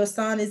 You know, your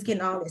son is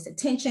getting all this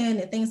attention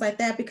and things like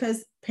that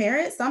because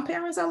some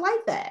parents are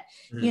like that,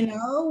 you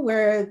know,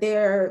 where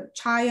their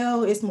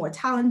child is more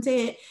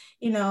talented,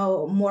 you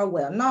know, more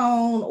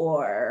well-known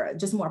or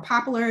just more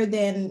popular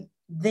than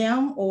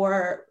them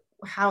or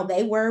how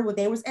they were when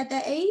they was at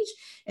that age.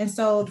 And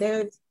so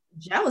there's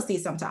jealousy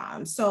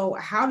sometimes. So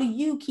how do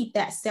you keep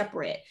that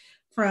separate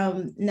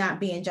from not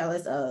being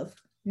jealous of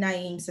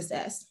Naeem's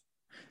success?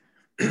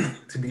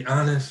 To be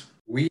honest,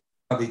 we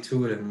probably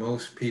two of the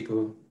most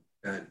people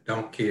that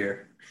don't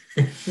care.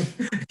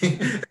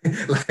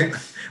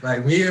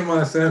 like me and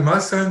my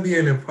son be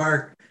in the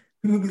park,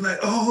 he would be like,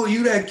 "Oh,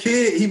 you that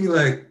kid?" He'd be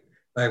like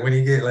when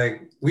he get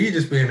like, we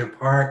just be in the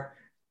park,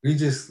 we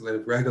just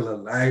live regular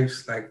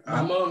lives. Like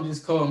my mom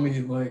just called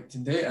me like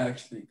today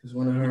actually, because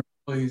one of her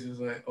employees was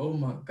like, "Oh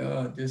my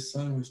God, this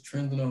son was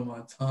trending on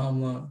my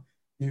timeline.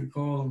 You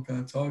call him,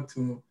 can I talk to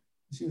him?"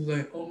 She was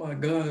like, "Oh my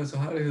God, so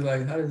how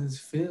does this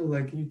feel?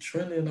 Like you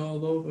trending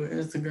all over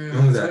Instagram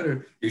and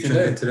Twitter." You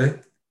trending today?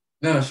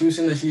 No, she was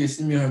saying that she had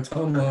seen me on her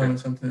timeline or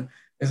something.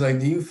 It's like,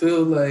 do you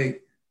feel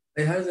like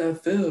Like, how's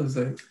that feels?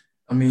 Like,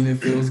 I mean, it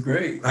feels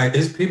great. Like,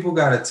 it's people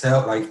gotta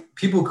tell, like,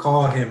 people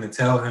call him and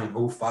tell him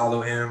who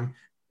follow him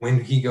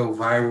when he go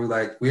viral.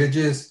 Like, we're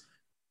just,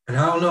 and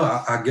I don't know,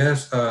 I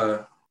guess,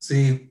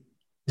 see,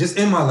 just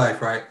in my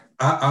life, right?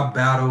 I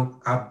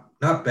battle, I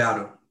not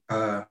battle,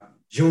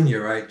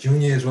 Junior, right?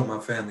 Junior is what my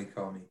family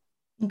call me.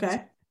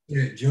 Okay.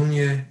 Yeah,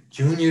 Junior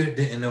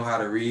didn't know how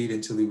to read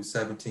until he was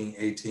 17,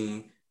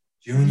 18.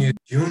 Junior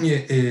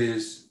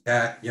is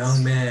that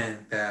young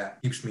man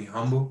that keeps me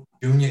humble.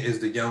 Junior is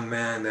the young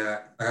man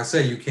that, like I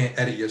said, you can't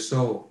edit your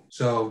soul.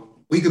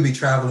 So we could be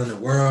traveling the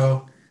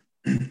world.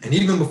 And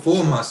even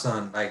before my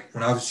son, like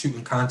when I was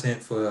shooting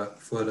content for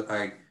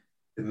like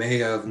the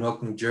mayor of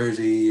Newark, New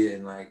Jersey,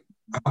 and like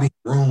I'll be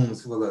in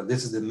rooms full of,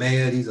 this is the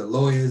mayor, these are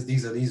lawyers,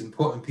 these are these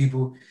important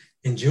people.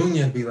 And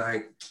Junior be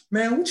like,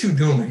 man, what you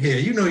doing here?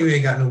 You know you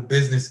ain't got no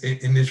business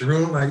in this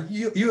room. Like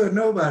you are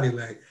nobody.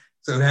 Like,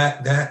 so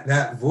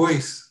that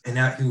voice and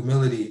that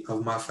humility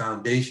of my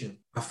foundation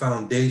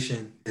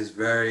is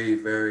very,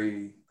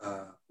 very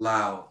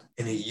loud.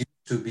 And it used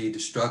to be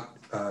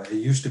it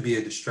used to be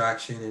a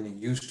distraction, and it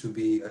used to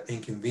be an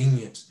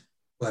inconvenience.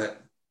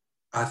 But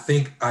I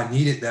think I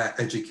needed that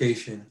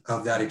education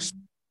of that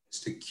experience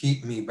to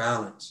keep me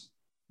balanced.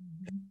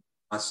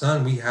 My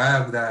son, we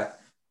have that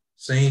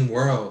same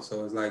world.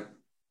 So it's like,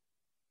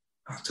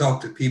 I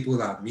talk to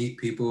people, I meet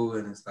people,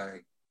 and it's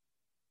like,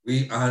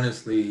 we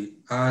honestly,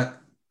 I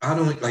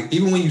don't, like,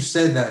 even when you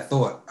said that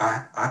thought,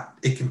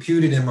 it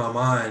computed in my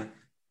mind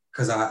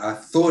because I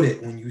thought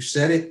it when you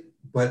said it,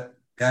 but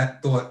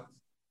that thought,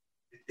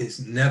 it's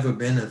never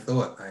been a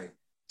thought. Like,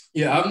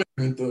 yeah, I've never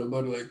even thought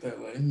about it like that.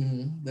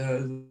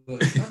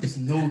 Like, I just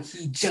know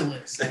he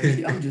jealous.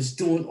 Like, I'm just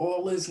doing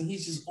all this and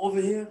he's just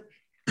over here.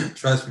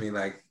 Trust me,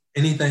 like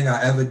anything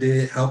I ever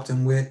did, helped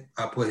him with,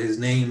 I put his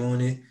name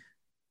on it.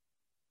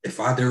 If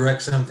I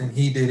direct something,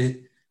 he did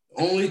it.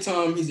 The only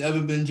time he's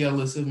ever been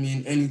jealous of me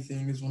in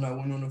anything is when I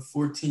went on a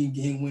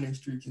 14-game winning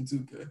streak in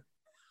 2K.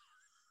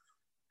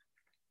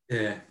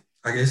 Yeah,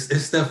 like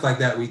it's stuff like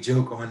that we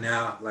joke on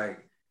now.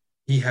 Like,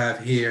 he have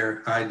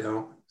hair, I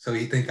don't. So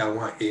he think I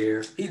want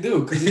hair. He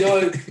do, because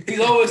he's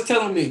always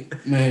telling me,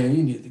 man,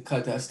 you need to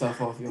cut that stuff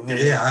off your head.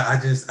 Yeah, I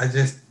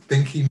just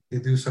think he need to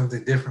do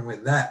something different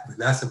with that. But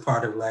that's a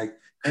part of like,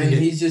 and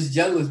he's just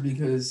jealous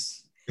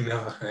because, you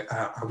know,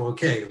 I'm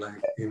okay.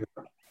 Like, you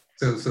know,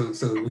 so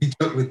we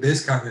joke with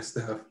this kind of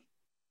stuff.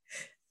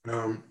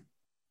 Like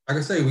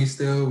I say, we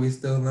still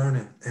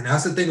learning. And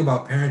that's the thing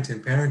about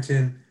parenting,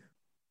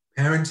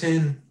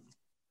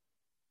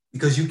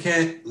 because you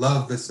can't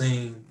love the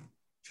same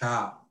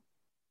child,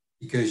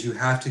 because you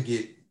have to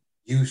get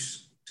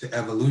used to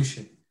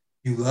evolution.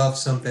 You love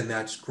something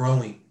that's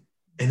growing.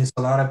 And it's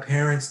a lot of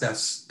parents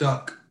that's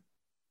stuck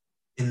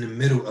in the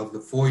middle of the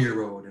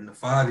 4-year-old and the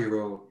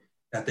 5-year-old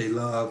that they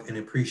love and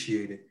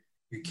appreciate it.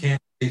 You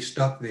can't stay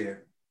stuck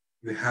there.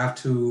 You have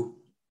to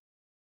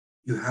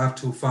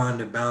find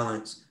a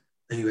balance,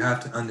 and you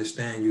have to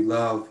understand you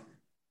love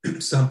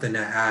something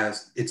that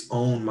has its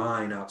own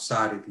mind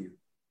outside of you.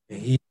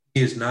 And he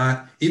is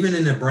not, even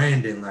in the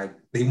branding, like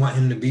they want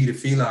him to be the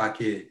Fila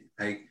kid.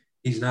 Like,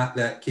 he's not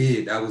that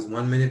kid. That was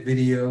 1-minute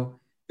video.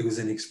 It was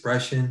an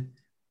expression.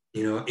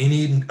 You know,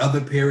 any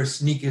other pair of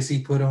sneakers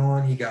he put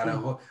on, he got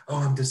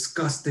I'm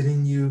disgusted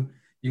in you.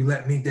 You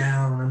let me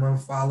down. I'm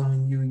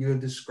unfollowing you. You're a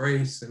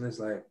disgrace. And it's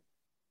like,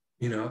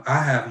 you know, I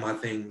have my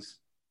things.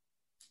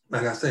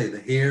 Like I say, the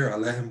hair, I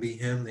let him be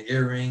him. The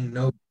earring,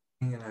 no.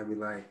 And I'd be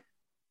like,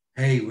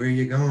 hey, where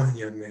you going,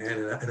 young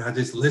man? And I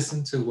just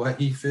listen to what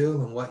he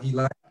feel and what he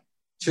like.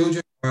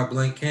 Children are a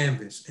blank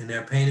canvas, and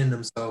they're painting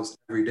themselves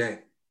every day.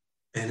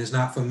 And it's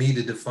not for me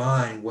to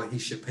define what he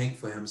should paint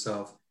for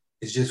himself.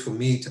 It's just for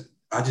me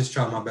I just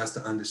try my best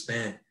to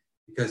understand,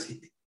 because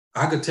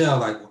I could tell,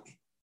 like, as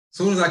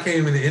soon as I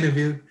came in the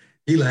interview,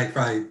 he like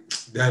probably,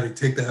 Daddy,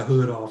 take that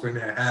hood off and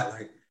that hat.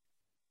 Like,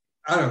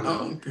 I don't know. I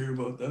don't care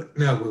about that.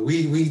 No, but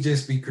we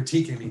just be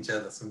critiquing each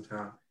other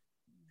sometimes.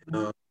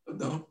 No.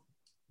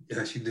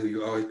 Yes, you do.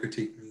 You always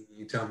critique me.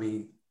 You tell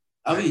me.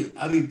 I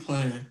be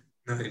playing.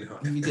 No, you know.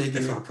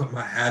 If I put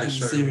my hat a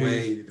certain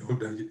way, you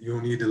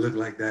don't need to look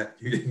like that.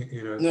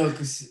 You know. No,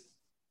 because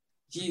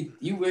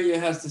you wear your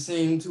hats the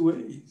same 2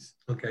 ways.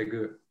 Okay,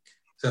 good.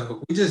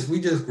 So we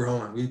just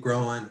growing. We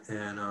growing,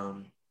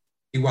 and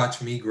he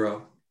watched me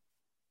grow,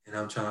 and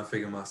I'm trying to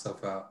figure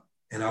myself out.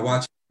 And I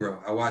watch him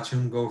grow. I watch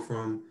him go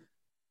from,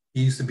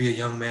 he used to be a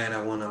young man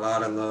that wanted a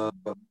lot of love,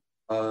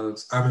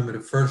 hugs. I remember the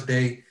first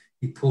day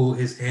he pulled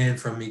his hand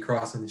from me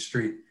crossing the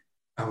street.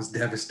 I was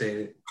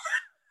devastated.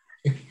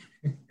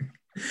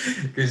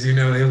 Because, you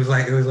know, it was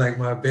like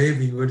my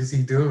baby. What is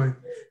he doing?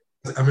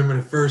 I remember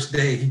the first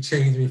day he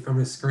changed me from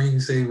his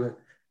screensaver.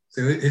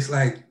 So it's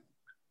like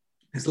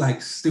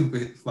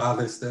stupid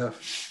father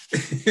stuff.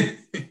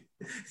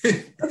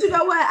 But you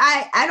know what?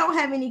 I don't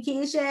have any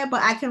kids yet,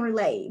 but I can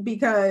relate,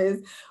 because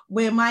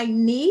when my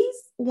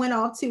niece went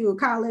off to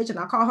college and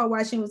I called her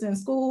while she was in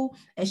school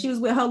and she was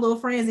with her little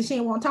friends and she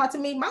didn't want to talk to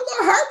me, my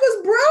little heart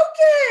was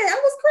broken.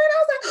 I was crying. I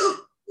was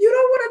like, you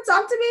don't want to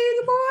talk to me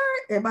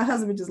anymore? And my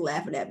husband just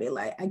laughing at me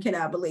like, I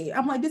cannot believe.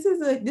 I'm like, this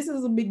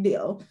is a big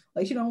deal.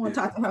 Like, she don't want to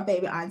talk to her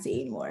baby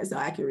auntie anymore. So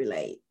I can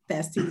relate.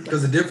 That's too.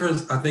 Because the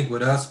difference, I think,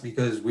 with us,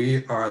 because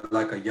we are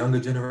like a younger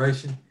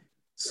generation,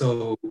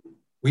 so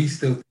we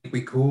still think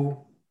we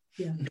cool.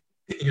 Yeah.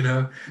 You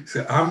know,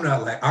 so I'm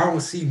not like, I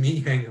don't see me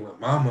hanging with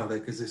my mother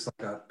because it's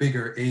like a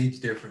bigger age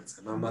difference.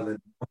 And my mother,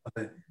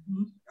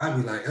 Mm-hmm. I'd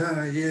be like,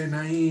 yeah,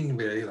 Naeem.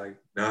 But they like,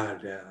 nah,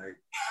 Dad, like,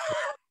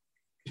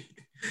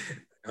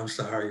 I'm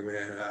sorry,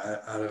 man.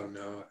 I don't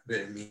know. I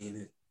didn't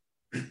mean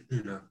it.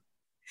 You know.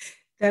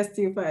 That's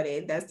too funny.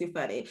 That's too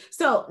funny.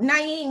 So,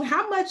 Naeem,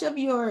 how much of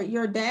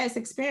your dad's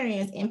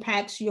experience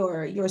impacts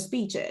your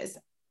speeches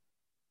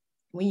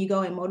when you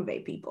go and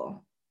motivate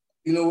people?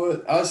 You know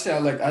what? I'll say,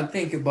 like, I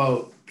think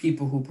about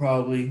people who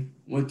probably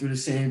went through the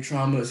same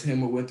trauma as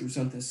him or went through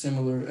something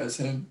similar as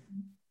him.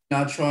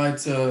 And I try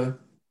to,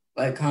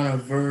 like, kind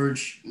of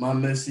verge my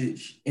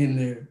message in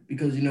there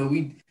because, you know,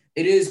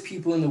 it is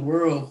people in the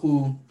world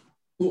who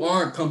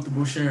aren't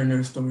comfortable sharing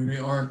their story. They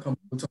aren't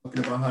comfortable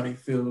talking about how they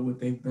feel or what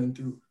they've been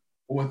through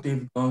or what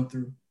they've gone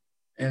through.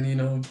 And, you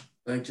know,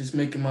 like, just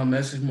making my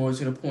message more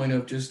to the point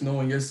of just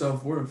knowing your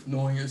self-worth,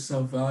 knowing your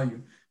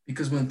self-value.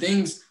 Because when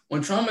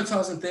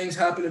traumatizing things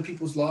happen in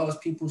people's lives,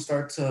 people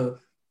start to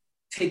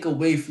take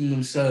away from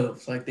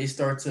themselves. Like, they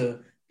start to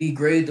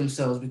degrade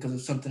themselves because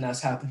of something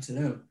that's happened to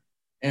them.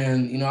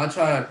 And, you know, I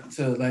try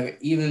to, like,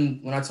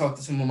 even when I talk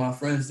to some of my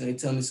friends, they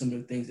tell me some of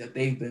the things that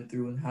they've been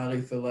through and how they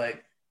feel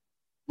like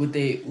what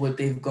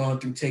they've gone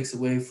through takes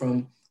away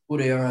from who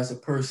they are as a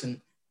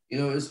person. You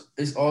know,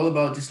 it's all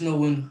about just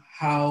knowing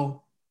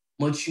how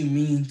much you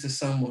mean to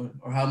someone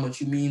or how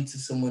much you mean to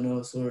someone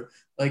else, or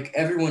like,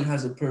 everyone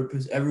has a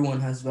purpose,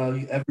 everyone has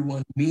value,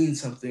 everyone means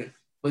something,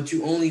 but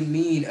you only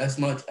mean as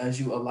much as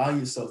you allow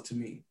yourself to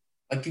mean.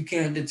 Like, you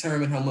can't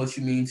determine how much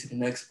you mean to the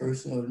next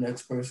person or the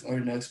next person or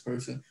the next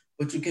person,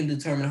 but you can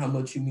determine how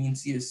much you mean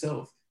to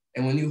yourself.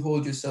 And when you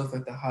hold yourself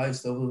at the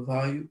highest level of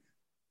value,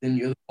 then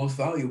you're the most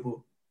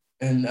valuable.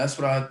 And that's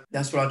what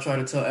I try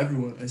to tell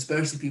everyone,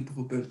 especially people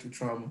who've been through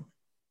trauma,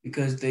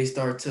 because they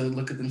start to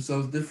look at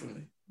themselves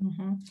differently.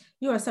 Mm-hmm.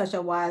 You are such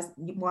a wise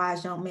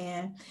young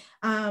man.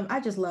 I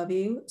just love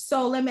you.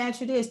 So let me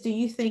ask you this. Do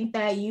you think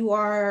that you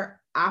are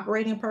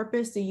operating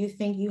purpose? Do you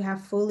think you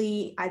have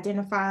fully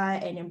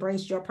identified and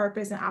embraced your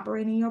purpose and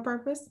operating your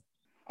purpose?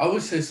 I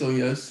would say so,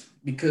 yes,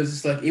 because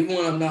it's like, even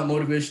when I'm not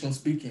motivational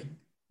speaking,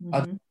 I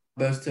Mm-hmm. do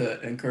my best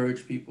to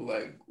encourage people.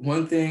 Like,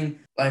 one person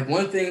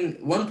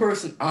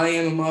I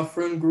am in my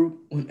friend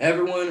group, when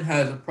everyone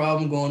has a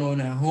problem going on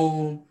at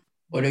home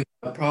or they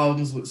got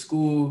problems with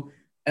school,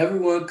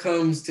 everyone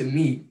comes to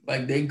me.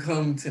 Like, they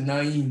come to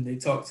Naeem, they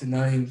talk to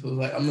Naeem. So,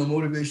 like, I'm the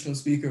motivational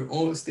speaker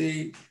on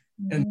stage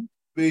and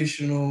Mm-hmm.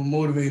 motivational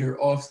motivator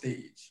off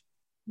stage.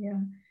 Yeah.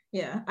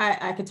 Yeah,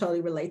 I could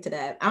totally relate to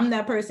that. I'm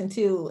that person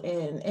too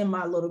in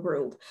my little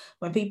group.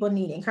 When people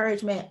need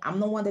encouragement, I'm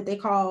the one that they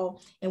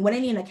call. And when they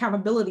need an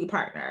accountability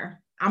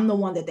partner, I'm the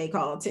one that they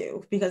call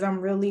too, because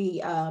I'm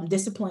really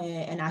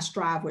disciplined and I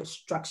strive with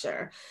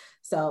structure.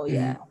 So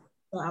yeah,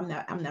 Mm-hmm.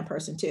 well, I'm that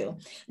person too.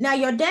 Now,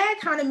 your dad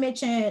kind of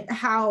mentioned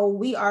how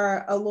we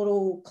are a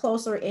little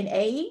closer in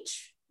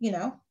age, you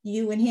know,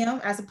 you and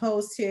him, as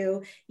opposed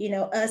to, you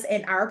know, us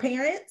and our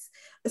parents.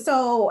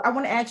 So I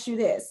want to ask you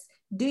this.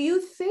 Do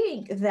you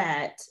think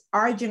that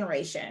our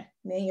generation,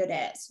 me and your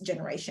dad's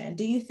generation,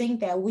 do you think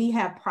that we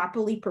have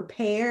properly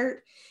prepared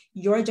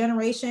your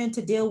generation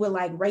to deal with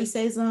like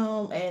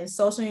racism and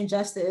social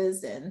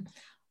injustice and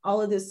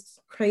all of this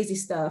crazy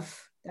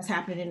stuff that's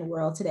happening in the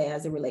world today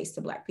as it relates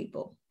to Black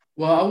people?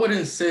 Well, I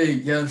wouldn't say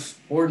yes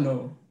or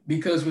no,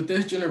 because with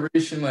this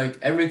generation, like,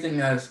 everything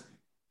that's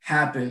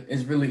happened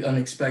is really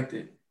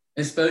unexpected,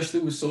 especially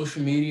with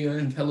social media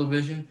and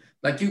television.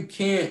 Like, you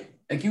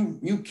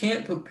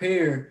can't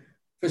prepare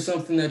for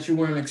something that you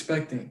weren't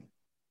expecting.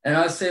 And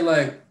I say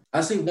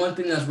one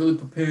thing that's really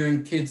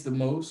preparing kids the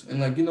most, and,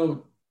 like, you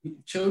know,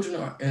 children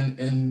are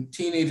and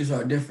teenagers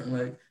are different.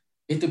 Like,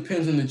 it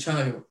depends on the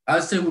child. I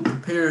say what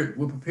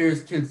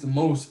prepares kids the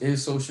most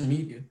is social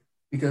media,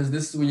 because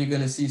this is where you're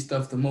gonna see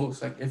stuff the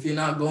most. Like, if you're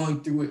not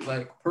going through it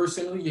like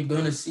personally, you're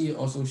gonna see it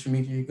on social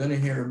media. You're gonna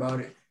hear about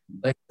it.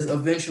 Like, it's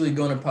eventually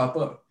gonna pop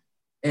up,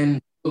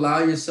 and allow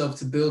yourself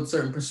to build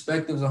certain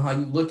perspectives on how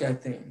you look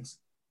at things.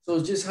 So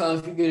it's just how,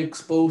 if you get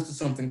exposed to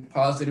something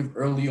positive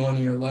early on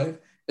in your life,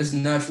 it's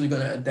naturally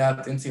gonna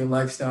adapt into your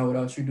lifestyle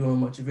without you doing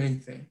much of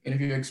anything. And if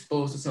you're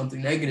exposed to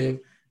something negative,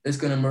 it's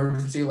gonna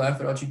merge into your life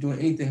without you doing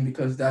anything,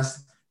 because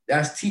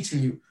that's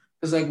teaching you.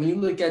 Because, like, when you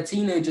look at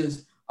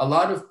teenagers, a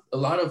lot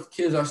of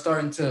kids are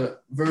starting to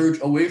verge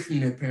away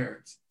from their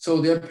parents. So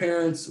their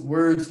parents'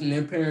 words and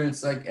their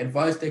parents' like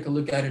advice, they could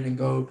look at it and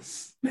go,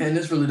 man,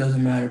 this really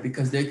doesn't matter,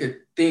 because they could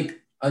think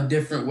a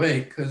different way.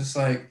 Because it's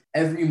like,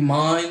 every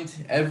mind,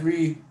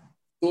 every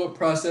thought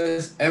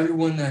process,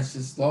 everyone that's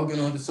just logging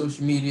onto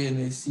social media and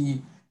they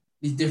see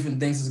these different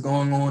things that's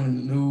going on in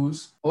the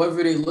news,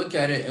 however they look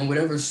at it and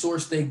whatever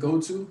source they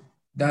go to,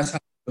 that's how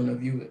they're gonna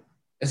view it.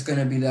 It's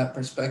gonna be that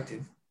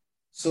perspective.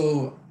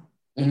 So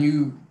when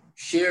you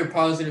share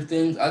positive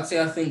things.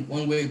 I think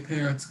one way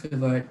parents could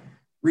like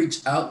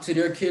reach out to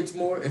their kids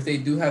more if they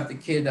do have the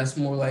kid that's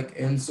more like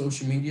in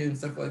social media and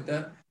stuff like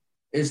that,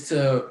 is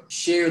to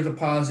share the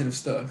positive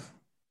stuff,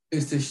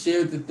 is to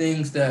share the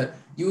things that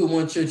you would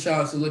want your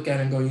child to look at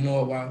and go, you know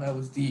what, wow, that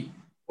was deep,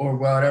 or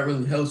wow, that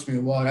really helps me,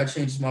 or wow, that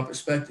changes my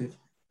perspective.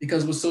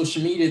 Because with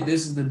social media,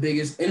 this is the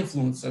biggest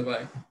influencer.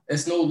 Like,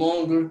 it's no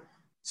longer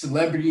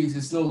celebrities,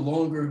 it's no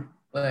longer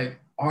like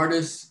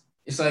artists.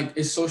 It's like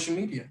it's social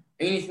media.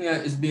 Anything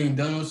that is being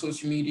done on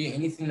social media,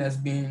 anything that's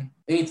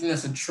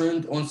a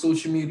trend on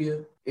social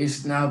media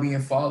is now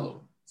being followed.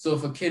 So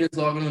if a kid is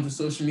logging onto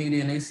social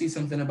media and they see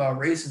something about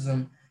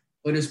racism,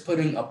 but it's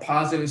putting a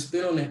positive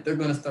spin on it, they're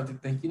gonna start to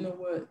think, you know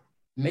what,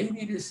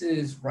 maybe this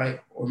is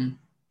right,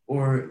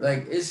 or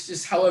like it's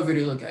just however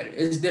they look at it.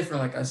 It's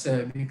different, like I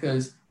said,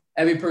 because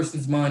every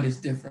person's mind is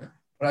different.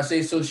 But I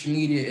say social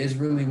media is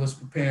really what's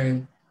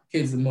preparing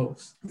kids the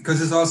most.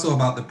 Because it's also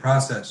about the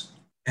process.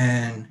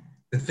 And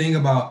the thing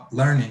about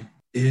learning,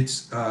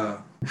 it's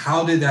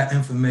how did that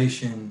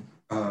information,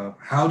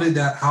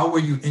 how were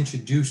you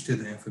introduced to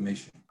the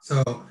information?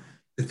 So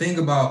the thing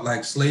about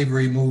like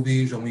slavery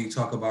movies, or when you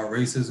talk about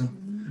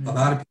racism, a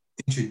lot of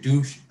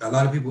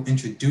people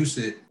introduce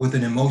it with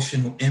an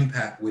emotional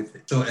impact with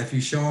it. So if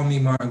you're showing me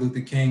Martin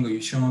Luther King or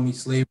you're showing me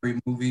slavery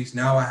movies,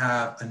 now I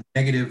have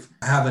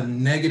a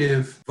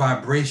negative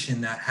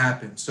vibration that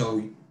happens.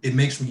 So it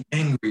makes me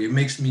angry. It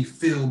makes me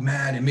feel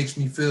mad. It makes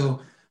me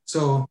feel.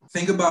 So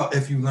think about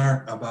if you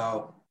learn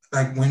about,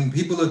 like when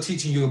people are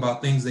teaching you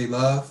about things they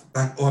love,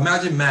 like, or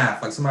imagine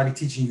math, like somebody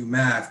teaching you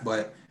math, but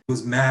it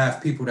was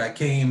math people that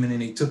came and then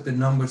they took the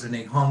numbers and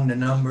they hung the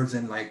numbers,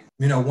 and like,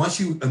 you know, once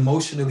you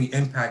emotionally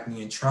impact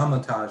me and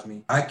traumatize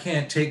me, I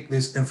can't take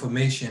this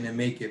information and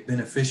make it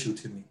beneficial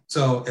to me.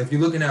 So if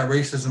you're looking at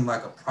racism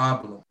like a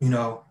problem, you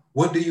know,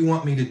 what do you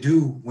want me to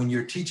do when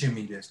you're teaching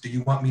me this? Do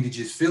you want me to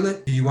just feel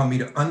it? Do you want me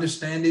to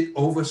understand it,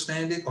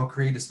 overstand it, or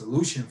create a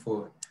solution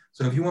for it?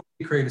 So if you want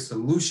me to create a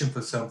solution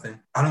for something,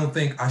 I don't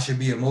think I should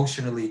be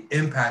emotionally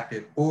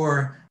impacted,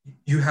 or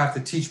you have to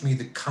teach me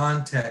the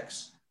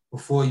context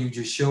before you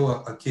just show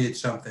a kid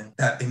something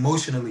that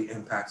emotionally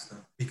impacts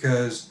them.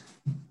 Because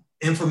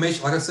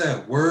information, like I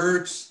said,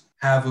 words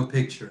have a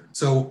picture.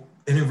 So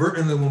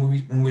inadvertently,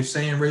 when we're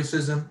saying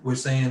racism, we're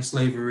saying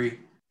slavery,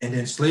 and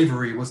then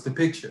slavery, what's the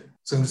picture?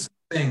 So the same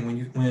thing,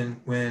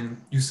 when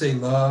you say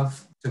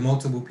love to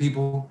multiple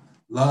people,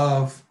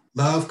 love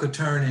could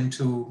turn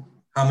into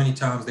how many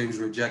times they was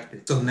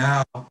rejected. So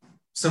now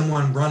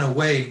someone run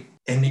away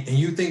and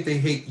you think they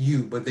hate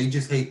you, but they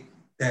just hate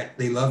that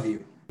they love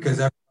you,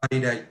 because everybody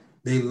that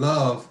they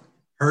love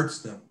hurts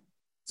them.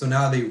 So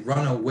now they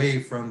run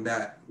away from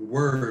that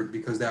word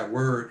because that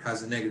word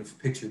has a negative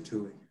picture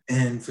to it.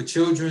 And for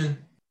children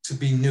to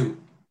be new,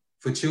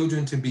 for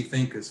children to be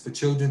thinkers, for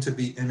children to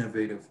be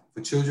innovative,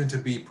 for children to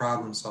be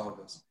problem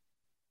solvers,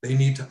 they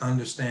need to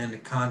understand the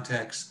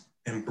context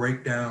and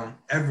break down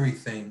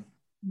everything.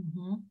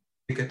 Mm-hmm.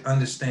 They could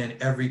understand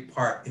every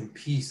part and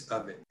piece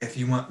of it if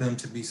you want them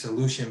to be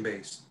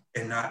solution-based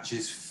and not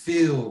just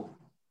feel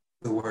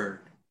the word,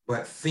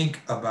 but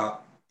think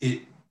about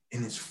it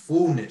in its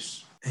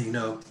fullness. And, you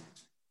know,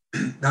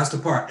 that's the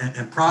part.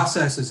 And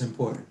process is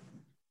important,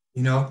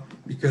 you know,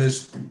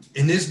 because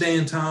in this day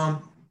and time,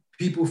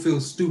 people feel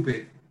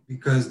stupid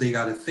because they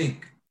got to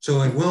think.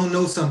 So if we don't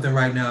know something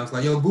right now, it's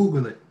like, yo,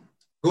 Google it.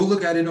 Go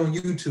look at it on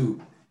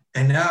YouTube.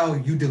 And now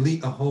you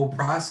delete a whole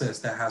process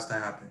that has to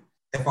happen.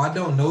 If I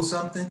don't know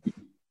something,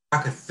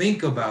 I could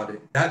think about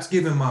it. That's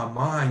giving my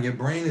mind. Your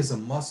brain is a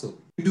muscle.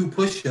 You do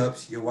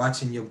push-ups, you're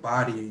watching your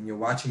body and you're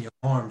watching your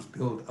arms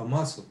build a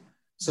muscle.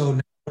 So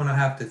now when I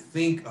have to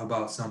think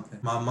about something,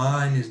 my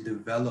mind is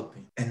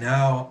developing. And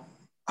now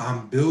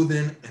I'm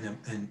building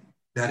and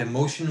that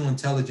emotional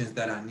intelligence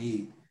that I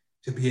need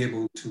to be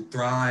able to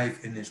thrive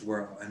in this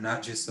world and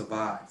not just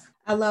survive.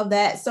 I love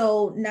that.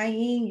 So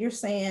Naeem, you're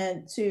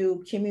saying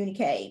to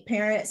communicate.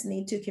 Parents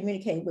need to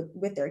communicate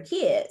with their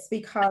kids,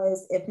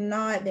 because if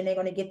not, then they're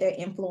going to get their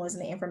influence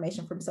and the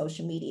information from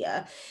social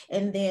media.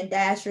 And then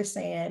Dash, you're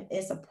saying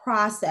it's a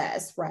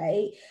process,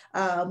 right?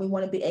 We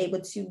want to be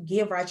able to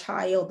give our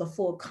child the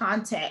full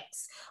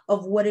context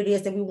of what it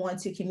is that we want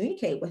to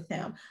communicate with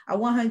them. I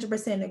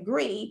 100%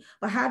 agree.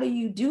 But how do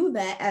you do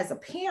that as a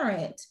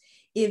parent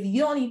if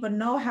you don't even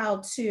know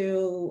how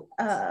to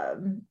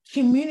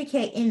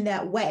communicate in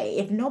that way?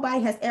 If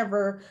nobody has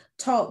ever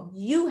taught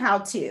you how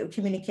to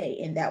communicate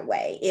in that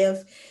way,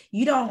 if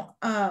you don't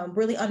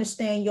really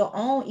understand your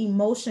own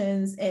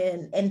emotions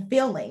and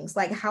feelings,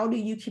 like how do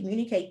you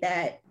communicate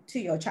that to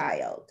your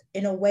child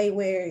in a way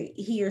where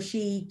he or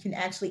she can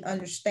actually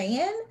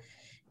understand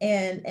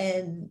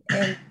and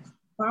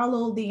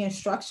follow the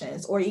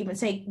instructions, or even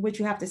take what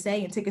you have to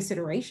say into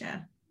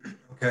consideration?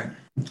 Okay.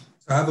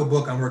 So I have a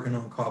book I'm working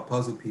on called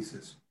Puzzle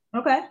Pieces.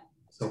 Okay.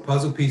 So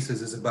Puzzle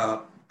Pieces is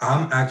about,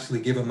 I'm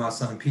actually giving my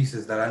son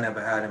pieces that I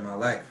never had in my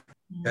life.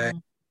 Okay. Mm-hmm.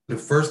 The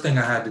first thing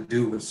I had to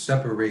do was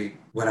separate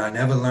what I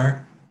never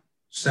learned,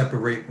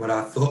 separate what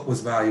I thought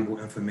was valuable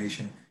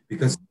information,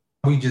 because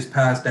we just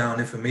pass down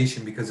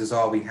information because it's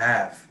all we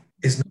have.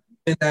 It's not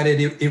and that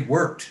it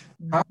worked.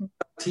 How could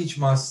I teach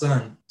my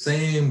son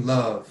same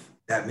love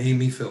that made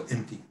me feel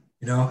empty?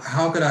 You know,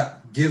 how could I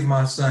give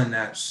my son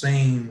that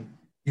same,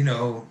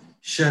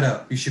 shut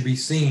up, you should be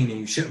seen and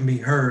you shouldn't be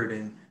heard?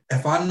 And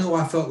if I knew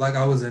I felt like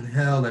I was in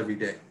hell every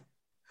day,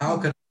 how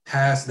could I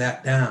pass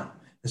that down?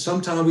 And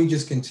sometimes we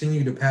just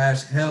continue to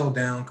pass hell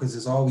down because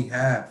it's all we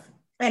have.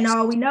 And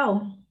all we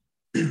know.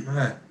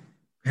 Right.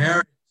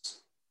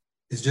 Parents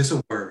is just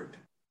a word,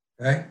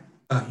 okay?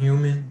 A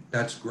human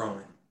that's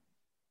growing.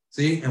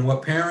 See, and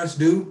what parents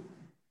do,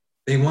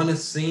 they want to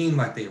seem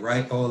like they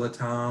right all the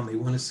time. They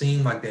want to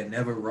seem like they're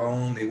never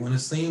wrong. They want to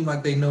seem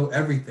like they know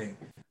everything.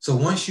 So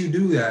once you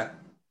do that,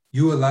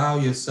 you allow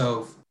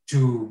yourself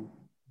to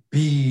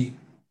be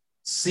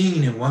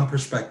seen in one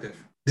perspective.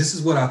 This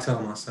is what I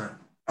tell my son.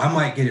 I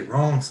might get it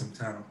wrong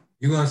sometime.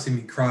 You're going to see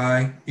me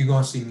cry. You're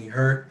going to see me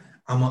hurt.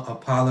 I'm going to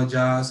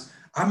apologize.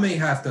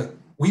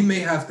 We may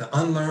have to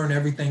unlearn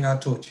everything I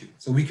taught you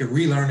so we can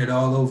relearn it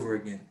all over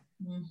again.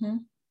 Mm-hmm.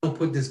 I don't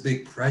put this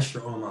big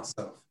pressure on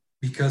myself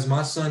because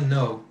my son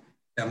know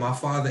that my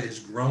father is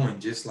growing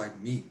just like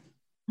me.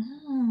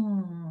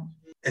 Mm.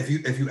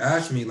 If you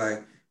ask me,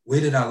 like, where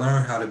did I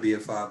learn how to be a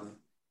father?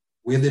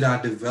 Where did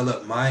I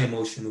develop my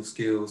emotional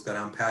skills that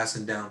I'm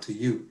passing down to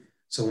you?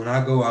 So when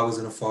I was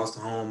in a foster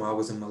home, I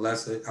was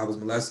molested.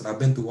 I've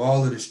been through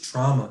all of this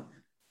trauma.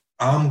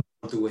 I'm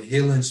going through a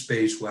healing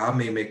space where I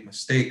may make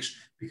mistakes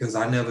because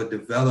I never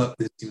developed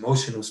this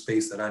emotional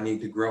space that I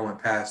need to grow and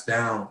pass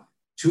down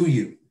to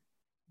you.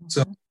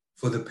 So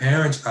for the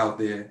parents out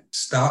there,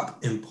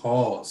 stop and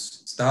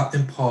pause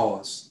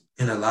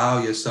and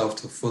allow yourself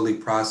to fully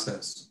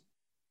process.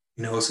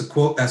 It's a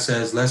quote that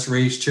says, let's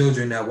raise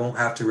children that won't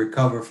have to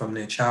recover from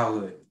their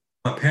childhood.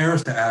 My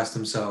parents to ask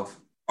themselves,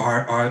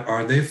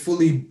 are they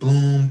fully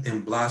bloomed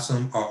and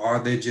blossomed, or are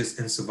they just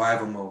in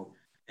survival mode?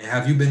 And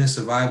have you been in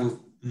survival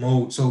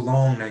mode so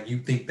long that you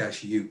think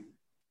that's you?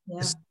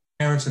 Yeah.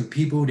 Parents and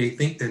people, they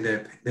think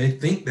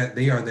that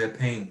they are their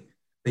pain.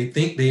 They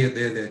think they're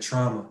their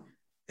trauma.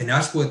 And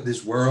that's what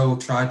this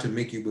world tried to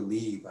make you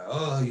believe. Like,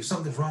 oh,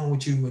 something's wrong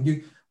with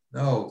you.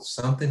 No,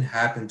 something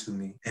happened to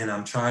me and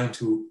I'm trying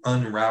to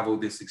unravel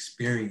this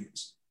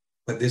experience.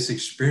 But this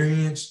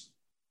experience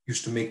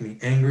used to make me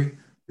angry.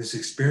 This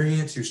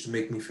experience used to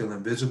make me feel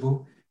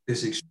invisible.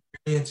 This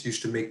experience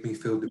used to make me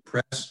feel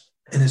depressed.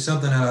 And it's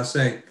something that I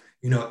say,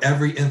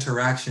 every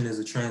interaction is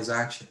a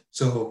transaction.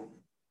 So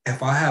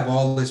if I have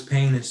all this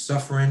pain and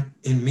suffering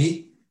in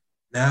me,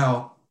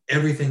 now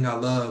everything I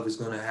love is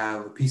going to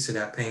have a piece of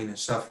that pain and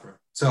suffering.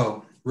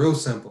 So real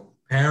simple.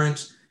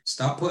 Parents,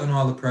 stop putting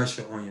all the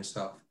pressure on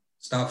yourself.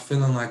 Stop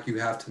feeling like you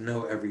have to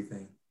know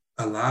everything.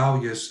 Allow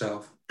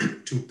yourself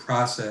to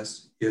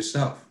process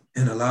yourself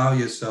and allow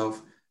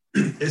yourself.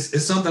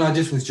 It's something I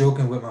just was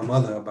joking with my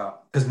mother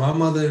about. Because my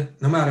mother,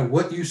 no matter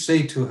what you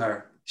say to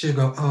her, she'll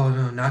go, oh,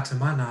 no, not to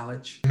my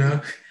knowledge.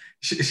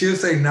 She'll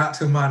say, not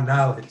to my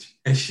knowledge.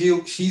 And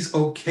she's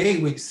okay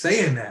with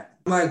saying that.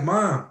 I'm like,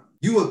 Mom,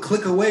 you a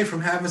click away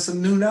from having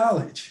some new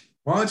knowledge.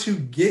 Why don't you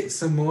get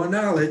some more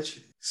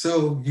knowledge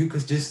so you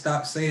could just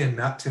stop saying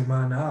not to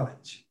my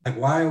knowledge? Like,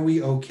 why are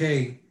we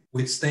okay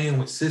with staying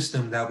with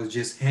system that was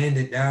just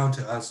handed down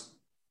to us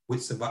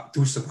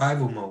through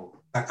survival mode?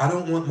 Like, I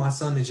don't want my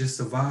son to just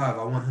survive.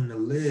 I want him to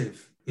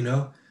live,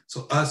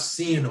 So us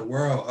seeing the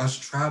world, us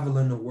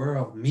traveling the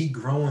world, me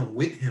growing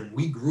with him,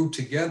 we grew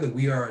together.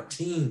 We are a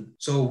team.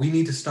 So we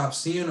need to stop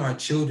seeing our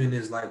children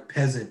as like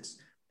peasants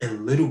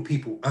and little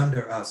people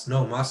under us.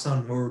 No, my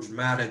son's words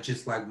matter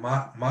just like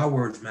my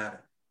words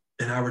matter.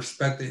 And I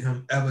respected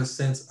him ever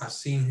since I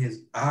seen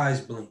his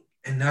eyes blink.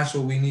 And that's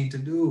what we need to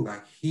do.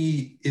 Like,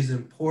 he is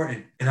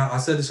important. And I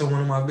said this on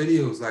one of my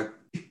videos, like,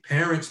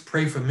 parents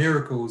pray for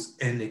miracles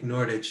and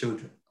ignore their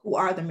children. Who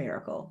are the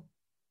miracle?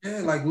 Yeah,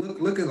 like,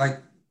 look at,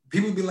 like,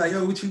 people be like,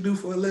 yo, what you do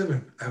for a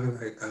living? I be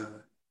like,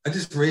 I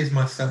just raised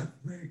my son.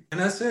 And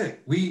that's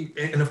it.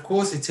 And of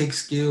course it takes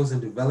skills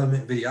and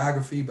development,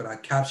 videography, but I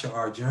capture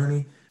our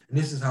journey. And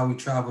this is how we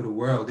travel the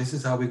world. This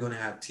is how we're going to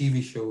have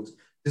TV shows.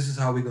 This is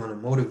how we're going to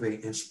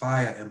motivate,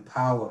 inspire,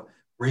 empower,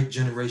 break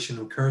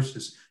generational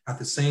curses. At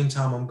the same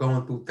time, I'm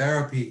going through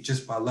therapy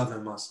just by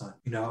loving my son,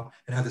 and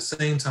at the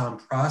same time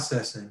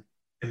processing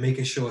and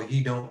making sure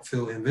he don't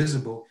feel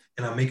invisible.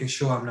 And I'm making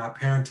sure I'm not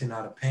parenting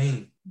out of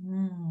pain.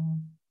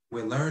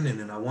 We're learning,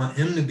 and I want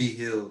him to be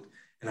healed.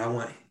 And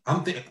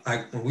I'm thinking,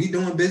 like, when we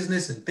doing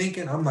business and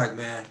thinking, I'm like,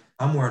 man,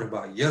 I'm worried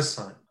about your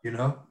son,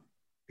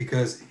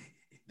 because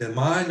the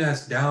mind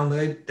that's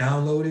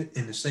downloaded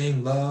in the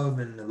same love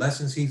and the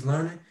lessons he's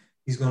learning,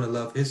 he's going to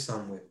love his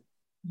son with.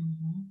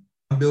 Mm-hmm.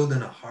 I'm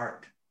building a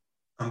heart.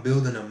 I'm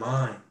building a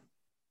mind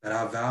that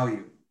I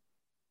value.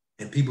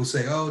 And people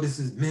say, oh, this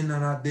is men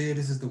that I did.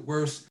 This is the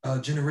worst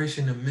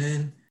generation of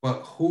men.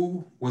 But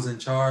who was in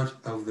charge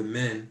of the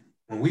men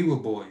when we were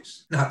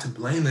boys? Not to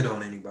blame it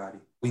on anybody.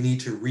 We need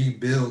to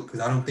rebuild,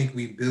 because I don't think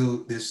we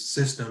build this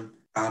system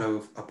out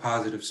of a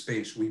positive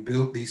space. We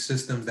built these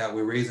systems that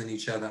we're raising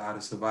each other out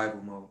of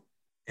survival mode.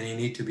 And they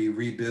need to be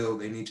rebuilt.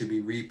 They need to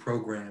be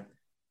reprogrammed.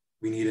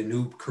 We need a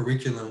new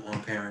curriculum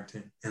on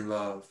parenting and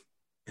love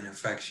and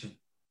affection.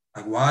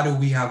 Like, why do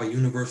we have a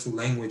universal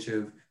language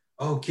of,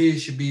 oh,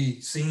 kids should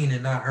be seen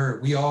and not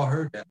heard? We all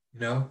heard that, you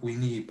know? We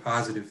need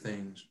positive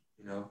things,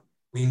 you know?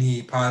 We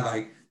need,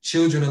 like,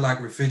 children are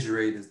like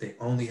refrigerators. They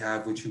only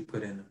have what you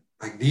put in them.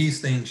 Like, these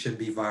things should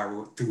be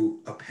viral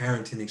through a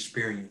parenting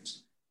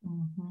experience.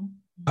 Mm-hmm.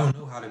 I don't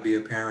know how to be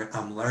a parent.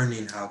 I'm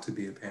learning how to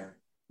be a parent.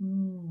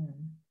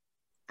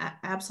 I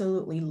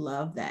absolutely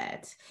love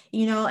that.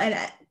 You know, and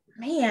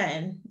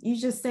man, you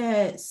just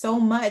said so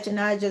much. And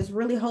I just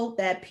really hope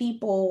that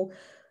people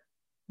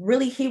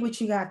really hear what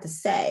you got to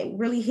say,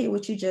 really hear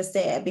what you just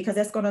said, because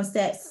that's going to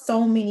set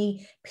so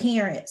many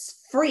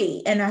parents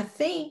free. And I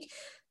think,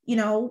 you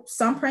know,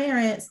 some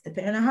parents,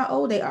 depending on how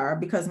old they are,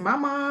 because my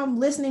mom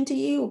listening to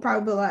you will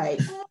probably be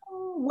like,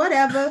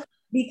 whatever,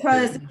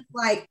 because it's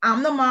like,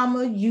 I'm the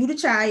mama, you the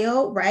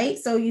child, right?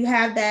 So you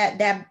have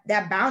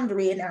that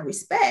boundary and that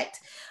respect.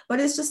 But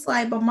it's just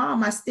like, but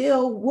mom, I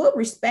still would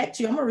respect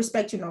you. I'm gonna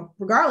respect you, you know,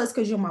 regardless,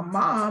 because you're my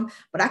mom.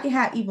 But I can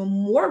have even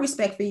more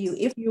respect for you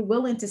if you're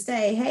willing to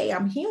say, hey,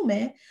 I'm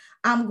human,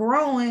 I'm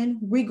growing,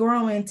 we're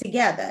growing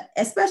together.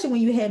 Especially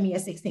when you had me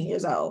at 16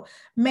 years old,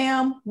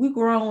 ma'am, we're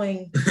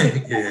growing.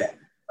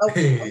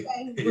 Okay,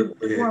 we're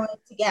growing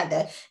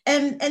together,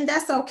 and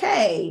that's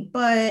okay.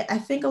 But I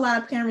think a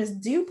lot of parents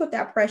do put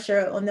that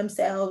pressure on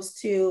themselves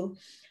to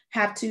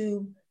have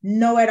to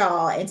know it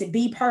all and to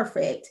be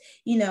perfect,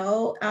 you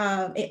know,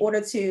 in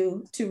order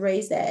to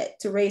raise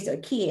their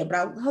kid. But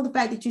I love the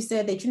fact that you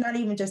said that you're not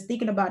even just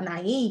thinking about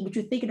Naeem, but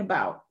you're thinking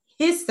about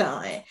his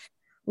son.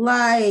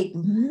 Like,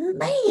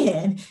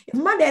 man, if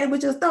my daddy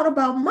would just thought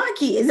about my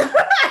kids.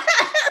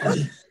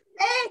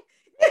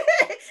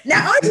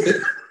 Now,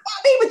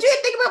 but you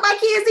didn't think about my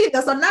kids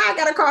either. So now I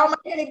gotta call my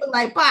daddy, but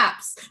like,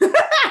 Pops.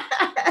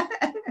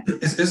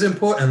 It's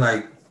important.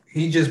 Like,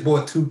 he just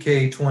bought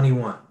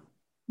 2K21.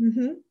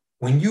 Mm-hmm.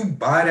 When you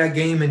buy that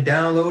game and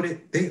download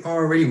it, they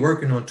already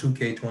working on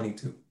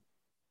 2K22.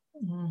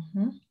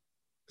 Mm-hmm.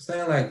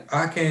 Saying like,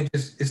 I can't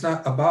just, it's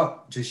not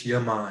about just your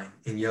mind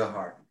and your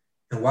heart.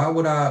 And why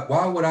would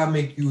I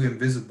make you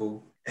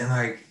invisible? And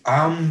like,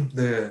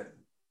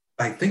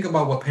 think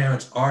about what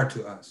parents are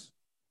to us.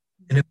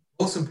 And if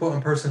the most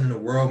important person in the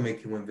world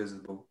make you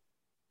invisible,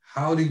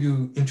 how do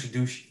you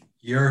introduce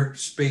your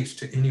space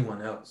to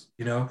anyone else?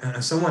 You know,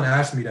 and someone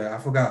asked me that, I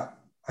forgot.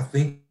 I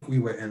think we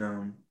were in,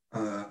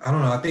 I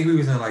don't know, I think we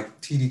was in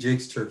like T.D.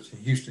 Jakes' church in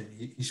Houston.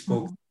 He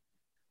spoke. Mm-hmm.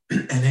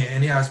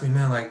 and he asked me,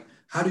 man, like,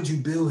 how did you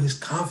build his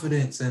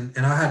confidence? And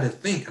I had to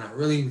think, and I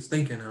really was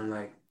thinking,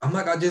 I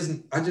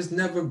just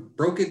never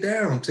broke it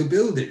down to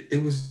build it.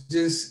 It was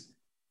just.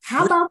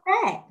 How about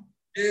that?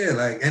 Yeah,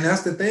 like, and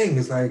that's the thing.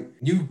 It's like,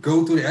 you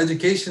go through the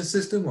education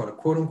system or the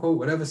quote unquote,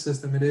 whatever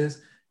system it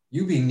is,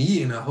 you be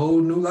needing a whole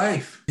new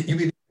life. You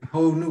be needing a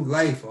whole new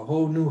life, a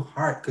whole new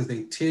heart, because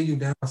they tear you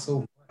down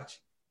so much.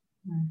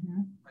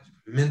 Mm-hmm.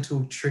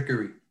 Mental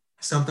trickery.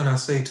 Something I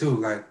say too,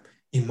 like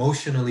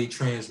emotionally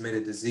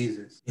transmitted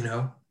diseases, you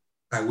know?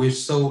 Like, we're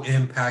so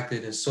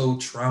impacted and so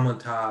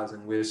traumatized,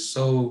 and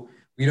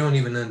we don't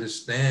even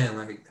understand,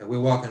 like, that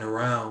we're walking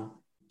around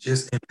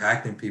just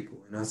impacting people.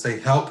 And I say,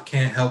 help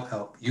can't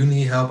help. You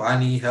need help, I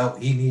need help,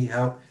 he need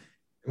help.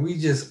 And we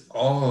just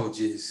all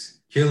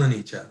just killing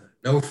each other.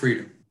 No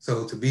freedom.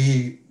 So to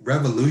be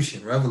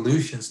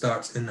revolution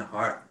starts in the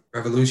heart.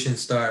 Revolution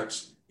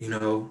starts, you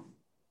know,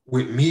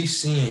 with me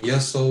seeing your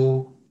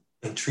soul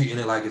and treating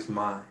it like it's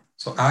mine.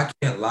 So I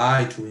can't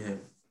lie to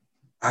him.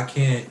 I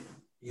can't,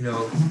 you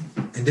know,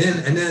 and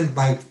then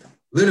like,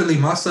 literally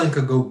my son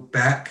could go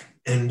back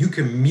and you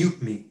can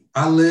mute me.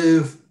 I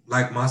live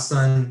like my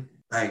son.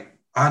 Like,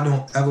 I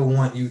don't ever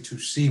want you to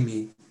see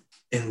me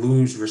and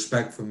lose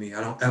respect for me.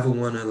 I don't ever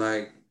want to,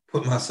 like,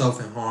 put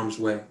myself in harm's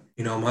way.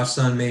 You know, my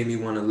son made me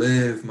want to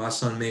live. My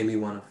son made me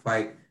want to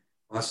fight.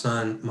 My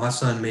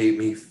son made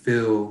me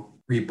feel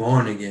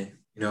reborn again,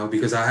 you know,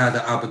 because I had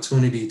the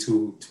opportunity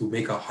to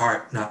make a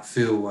heart not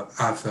feel what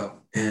I felt.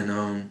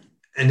 And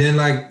then,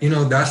 like, you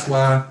know, that's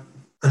why,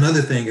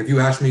 another thing, if you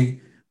ask me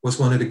what's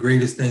one of the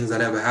greatest things that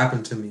ever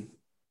happened to me,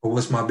 or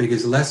what's my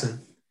biggest lesson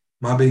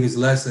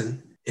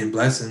in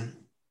blessing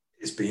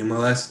is being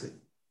molested,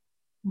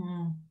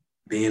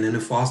 being in a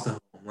foster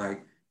home.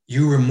 Like,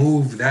 you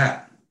remove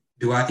that,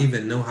 do I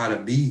even know how to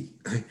be?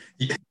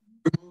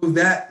 Remove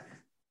that,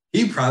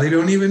 he probably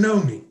don't even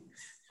know me.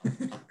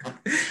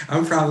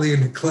 I'm probably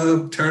in the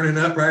club turning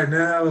up right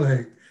now.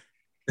 Like,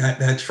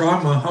 that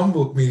trauma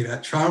humbled me.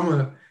 That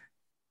trauma,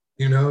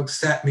 you know,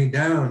 sat me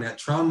down. That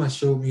trauma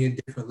showed me a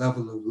different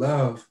level of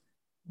love.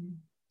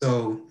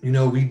 So, you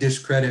know, we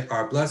discredit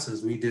our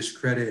blessings. We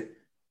discredit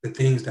the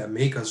things that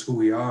make us who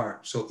we are.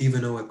 So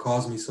even though it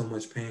caused me so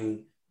much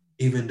pain,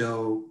 even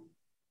though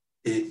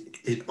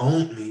it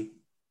owned me,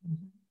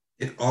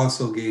 it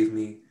also gave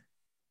me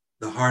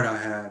the heart I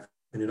have.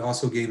 And it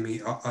also gave me,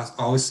 I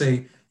always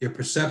say, your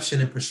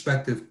perception and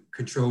perspective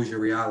controls your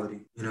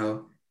reality, you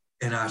know?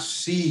 And I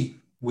see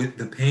with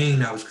the pain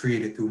that was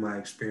created through my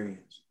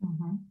experience,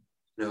 you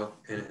know,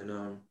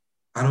 and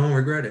I don't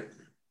regret it.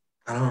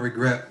 I don't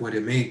regret what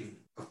it made me.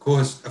 Of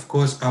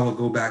course, I would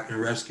go back and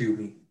rescue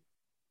me.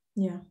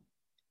 Yeah.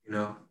 You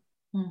know,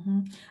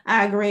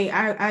 I agree.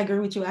 I agree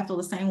with you. I feel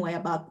the same way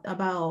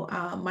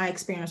about my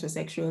experience with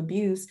sexual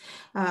abuse.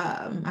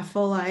 I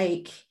feel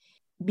like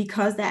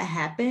because that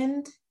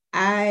happened,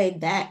 I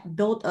that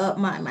built up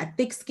my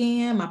thick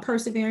skin, my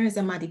perseverance,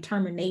 and my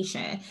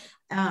determination.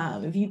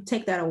 If you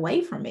take that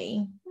away from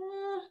me,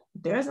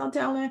 there's no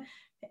telling.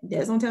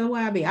 There's no telling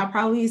where I'd be. I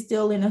probably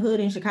still in the hood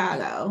in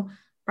Chicago,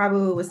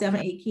 probably with 7,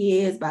 8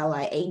 kids by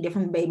like 8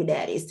 different baby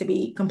daddies. To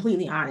be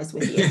completely honest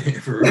with you.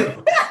 For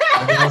real.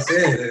 Like I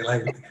said,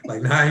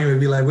 like now you would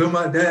be like, "Where's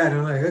my dad?"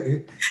 I'm like,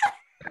 "Hey,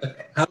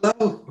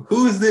 hello,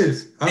 who is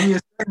this? I'm your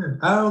son.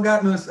 I don't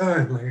got no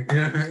son." Like, you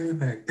know what I mean?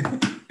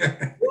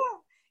 Like,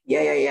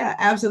 Yeah.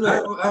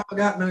 Absolutely. I don't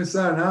got no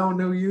son. I don't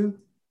know you.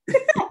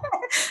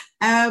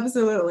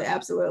 Absolutely.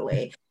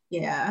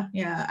 Yeah,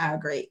 I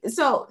agree.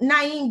 So,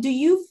 Naeem, do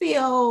you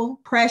feel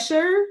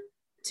pressure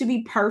to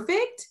be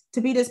perfect,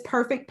 to be this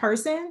perfect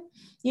person?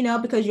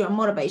 Because you're a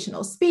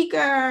motivational speaker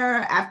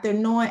after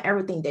knowing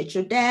everything that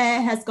your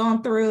dad has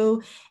gone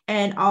through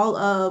and all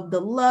of the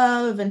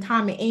love and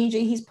time and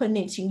energy he's putting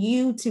into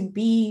you to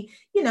be,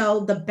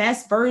 the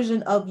best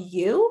version of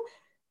you.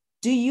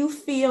 Do you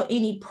feel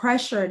any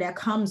pressure that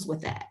comes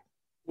with that?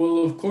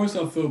 Well, of course,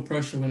 I feel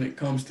pressure when it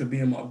comes to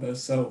being my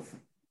best self.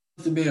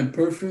 To being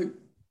perfect,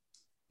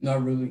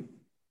 not really.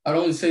 I'd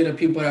only say that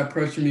people that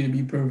pressure me to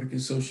be perfect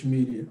is social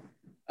media.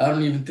 I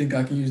don't even think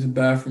I can use the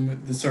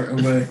bathroom a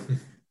certain way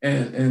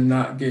and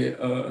not get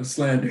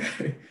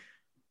slandered.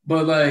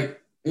 But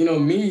like,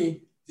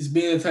 me just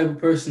being the type of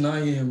person I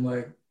am,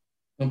 like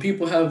when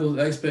people have those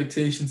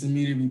expectations of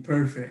me to be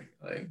perfect,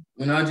 like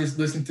when I just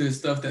listen to the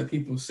stuff that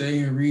people say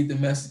and read the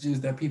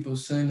messages that people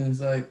send, and it's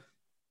like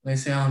they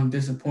say I'm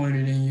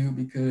disappointed in you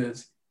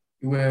because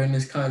you're wearing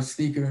this kind of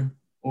sneaker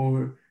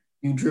or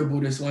you dribble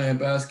this way in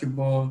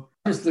basketball.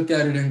 I just look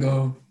at it and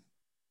go,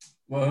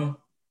 well,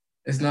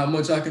 it's not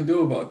much I can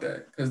do about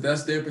that because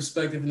that's their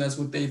perspective and that's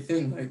what they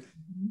think. Like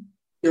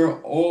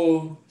they're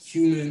all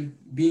human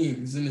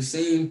beings and the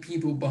same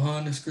people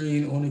behind the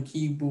screen on the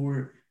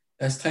keyboard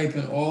that's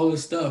typing all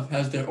this stuff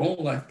has their own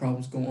life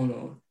problems going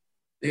on.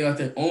 They got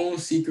their own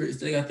secrets.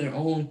 They got their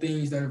own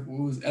things that if it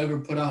was ever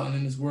put out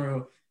in this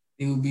world,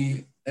 they would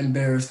be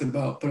embarrassed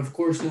about. But of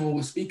course, no one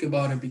would speak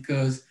about it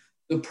because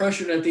the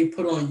pressure that they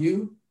put on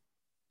you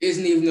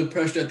isn't even the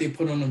pressure that they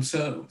put on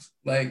themselves.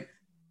 Like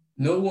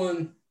no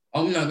one,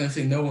 I'm not gonna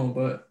say no one,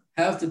 but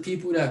half the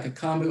people that could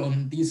comment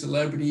on these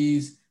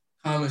celebrities,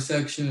 comment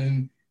section,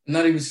 and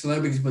not even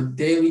celebrities, but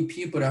daily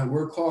people that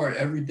work hard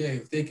every day,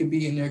 if they could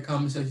be in their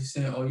comment section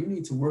saying, oh, you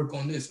need to work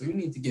on this, or you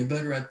need to get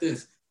better at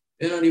this,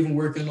 they're not even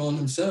working on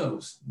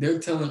themselves. They're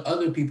telling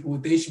other people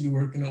what they should be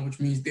working on, which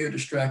means they're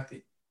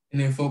distracted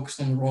and they're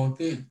focused on the wrong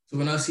thing. So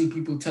when I see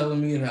people telling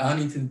me that I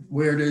need to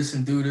wear this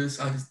and do this,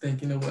 I just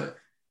think, you know what,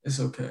 it's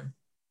okay.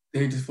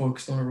 They just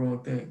focused on the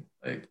wrong thing.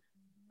 Like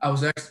I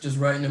was actually just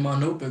writing in my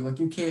notebook, like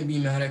you can't be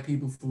mad at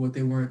people for what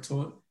they weren't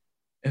taught.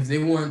 If they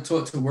weren't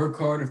taught to work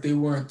hard, if they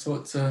weren't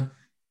taught to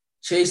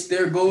chase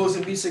their goals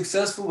and be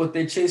successful, but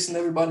they're chasing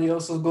everybody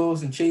else's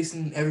goals and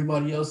chasing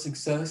everybody else's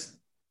success,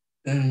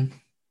 then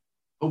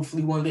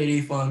hopefully one day they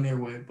find their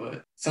way.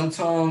 But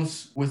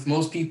sometimes with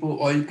most people,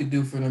 all you could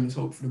do for them is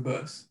hope for the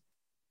best.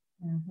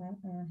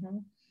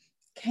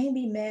 Can't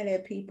be mad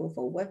at people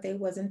for what they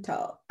wasn't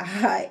taught.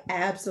 I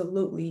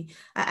absolutely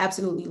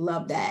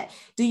love that.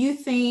 Do you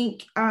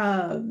think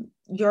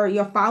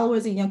your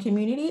followers in your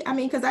community? I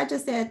mean, because I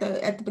just said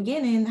at the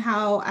beginning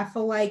how I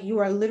feel like you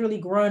are literally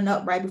growing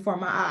up right before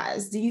my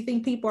eyes. Do you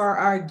think people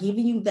are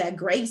giving you that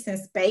grace and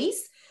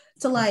space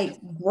to like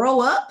grow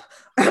up?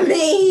 I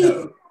mean,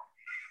 no.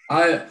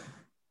 I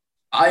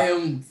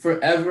am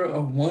forever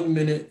a 1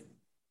 minute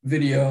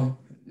video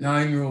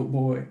 9-year-old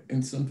boy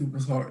in some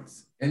people's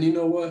hearts. And you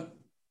know what?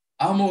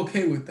 I'm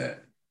okay with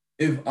that.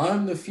 If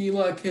I'm the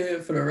Fila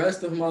kid for the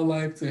rest of my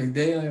life to the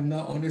day I am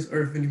not on this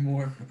earth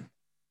anymore,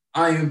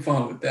 I am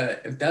fine with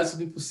that. If that's what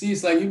people see,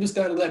 it's like you just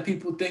gotta let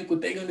people think what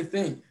they're gonna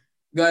think.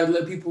 You gotta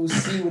let people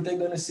see what they're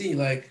gonna see.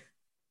 Like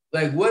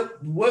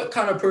what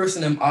kind of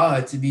person am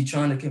I to be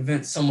trying to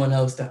convince someone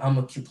else that I'm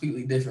a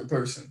completely different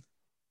person?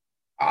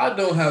 I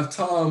don't have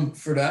time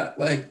for that.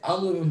 Like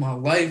I'm living my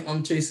life,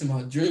 I'm chasing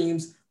my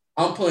dreams,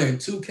 I'm playing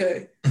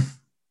 2K.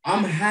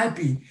 I'm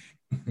happy.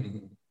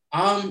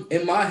 I'm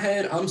in my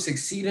head, I'm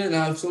succeeding.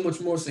 I have so much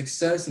more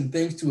success and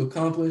things to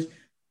accomplish.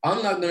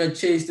 I'm not gonna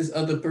chase this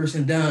other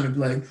person down and be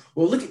like,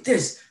 well, look at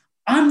this.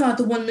 I'm not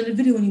the 1 minute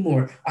video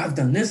anymore. I've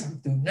done this, I'm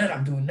doing that,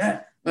 I'm doing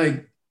that.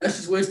 Like, that's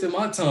just wasting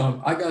my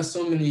time. I got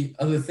so many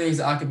other things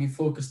that I could be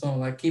focused on,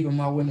 like keeping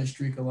my winning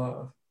streak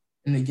alive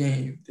in the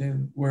game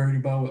than worried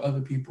about what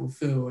other people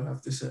feel or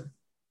have to say.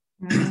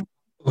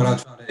 What I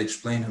try to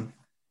explain him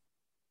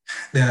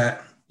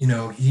that,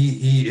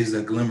 he is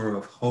a glimmer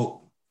of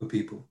hope for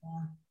people.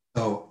 Yeah.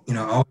 So,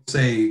 I would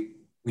say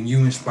when you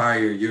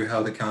inspire, you're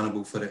held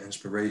accountable for the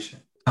inspiration.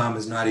 Time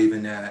is not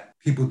even that.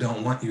 People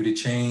don't want you to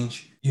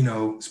change,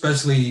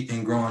 especially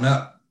in growing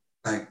up.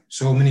 Like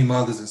so many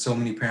mothers and so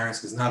many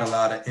parents, there's not a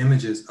lot of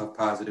images of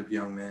positive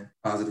young men,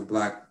 positive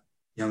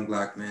young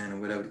black men, or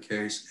whatever the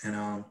case.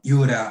 And you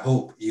were that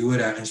hope, you were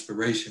that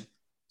inspiration.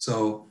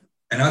 So,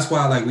 and that's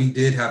why like we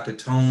did have to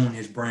tone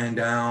his brand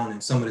down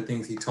and some of the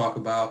things he talked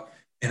about.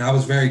 And I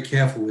was very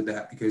careful with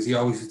that because he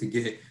always used to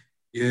get,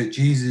 you're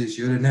Jesus,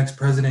 you're the next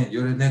president,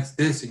 you're the next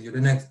this, and you're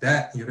the next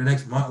that, and you're the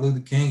next Martin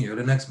Luther King, you're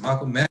the next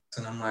Malcolm X.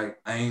 And I'm like,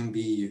 I ain't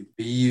be you.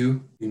 Be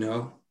you, you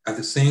know? At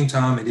the same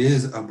time, it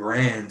is a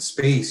brand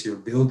space you're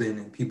building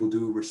and people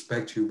do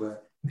respect you,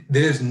 but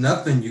there's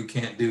nothing you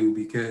can't do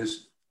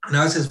because and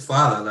that's his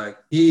father. Like,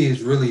 he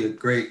is really a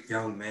great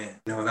young man.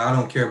 You know, and I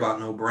don't care about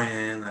no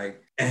brand.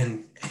 Like,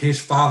 and his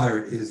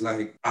father is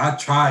like, I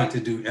tried to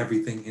do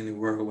everything in the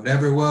world.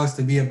 Whatever it was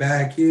to be a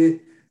bad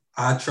kid,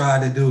 I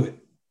tried to do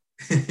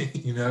it.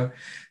 You know?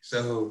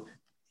 So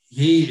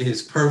he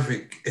is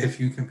perfect if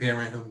you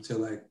comparing him to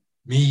like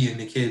me and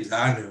the kids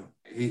I knew.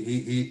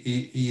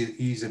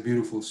 He's a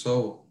beautiful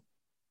soul.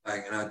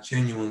 Like, and I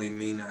genuinely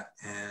mean that.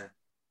 And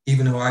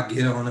even though I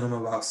get on him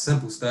about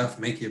simple stuff,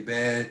 make your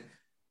bed,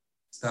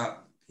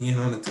 stop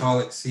peeing on the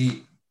toilet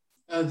seat.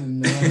 I do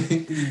not.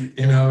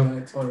 You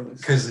know,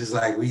 because it's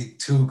like we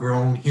two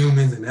grown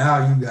humans, and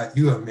now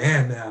you a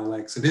man now.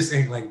 Like, so this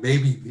ain't like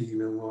baby pee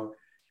no more.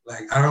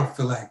 Like, I don't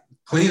feel like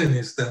cleaning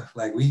this stuff.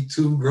 Like, we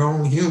two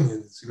grown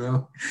humans, you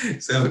know.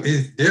 So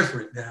it's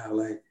different now.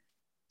 Like,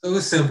 so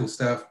it's simple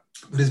stuff,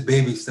 but it's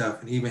baby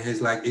stuff, and even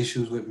his like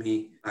issues with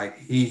me. Like,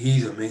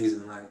 he's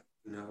amazing. Like,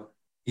 you know,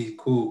 he's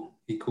cool.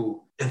 He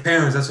cool. And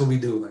parents, that's what we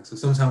do. Like, so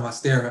sometimes I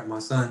stare at my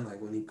son,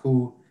 like when he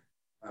cool.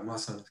 Like, my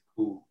son's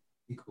cool.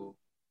 He cool.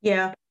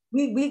 Yeah,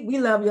 we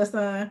love your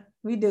son.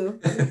 We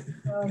do.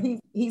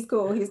 He's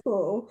cool. He's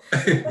cool.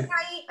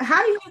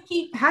 How do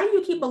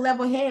you keep a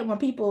level head when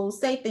people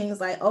say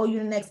things like, "Oh,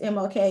 you're the next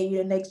MLK,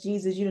 you're the next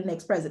Jesus, you're the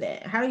next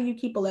president"? How do you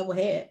keep a level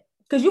head?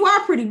 Because you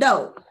are pretty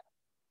dope.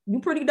 You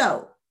pretty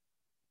dope.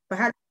 But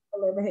how do you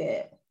keep a level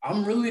head?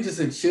 I'm really just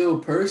a chill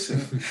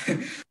person.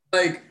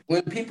 Like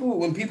when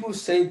people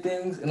say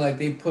things and like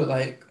they put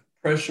like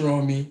pressure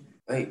on me,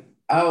 like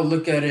I'll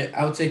look at it,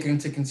 I'll take it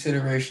into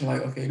consideration,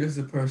 like, okay, this is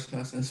a person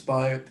that's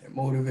inspired, they're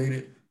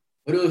motivated.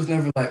 But it was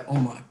never like, oh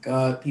my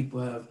God, people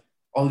have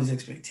all these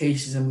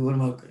expectations of me. What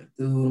am I gonna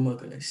do? What am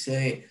I gonna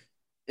say?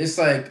 It's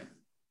like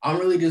I'm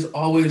really just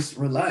always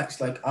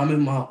relaxed. Like I'm in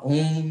my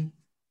own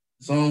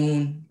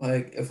zone.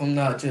 Like if I'm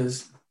not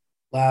just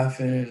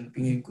laughing and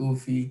being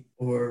goofy,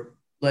 or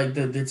like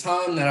the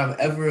time that I've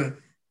ever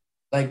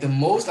like the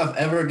most I've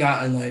ever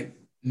gotten like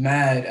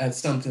mad at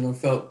something or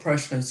felt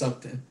pressure in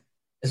something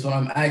is when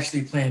I'm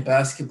actually playing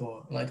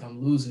basketball. Like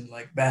I'm losing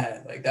like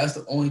bad. Like that's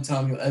the only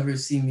time you'll ever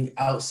see me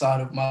outside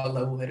of my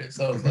level-headed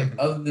self. Like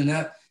other than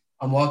that,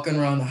 I'm walking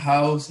around the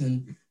house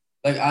and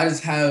like I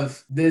just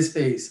have this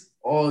face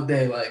all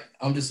day. Like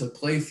I'm just a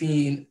play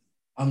fiend.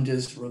 I'm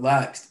just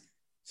relaxed.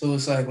 So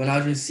it's like when I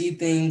just see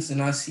things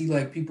and I see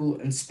like people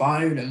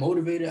inspired and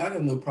motivated, I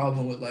have no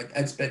problem with like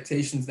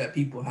expectations that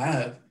people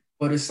have.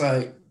 But it's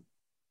like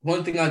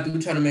one thing I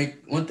do try to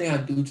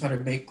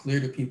make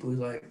clear to people is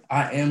like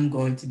I am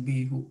going to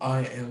be who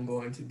I am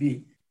going to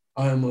be.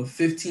 I am a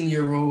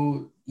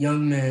 15-year-old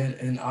young man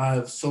and I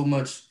have so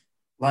much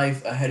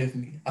life ahead of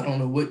me. I don't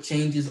know what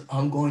changes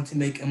I'm going to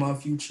make in my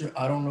future.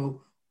 I don't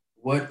know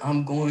what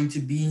I'm going to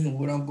be and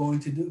what I'm going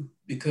to do.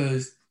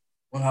 Because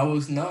when I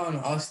was 9,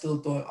 I still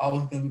thought I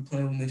was going to be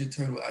playing with Ninja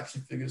Turtle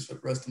action figures for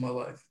the rest of my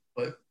life.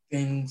 But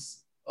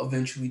things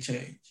eventually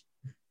change.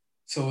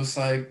 So it's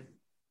like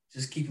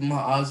just keeping my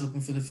eyes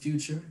open for the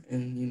future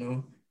and, you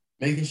know,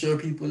 making sure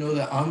people know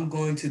that I'm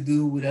going to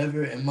do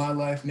whatever in my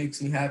life makes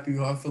me happy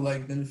or I feel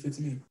like benefits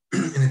me.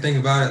 And the thing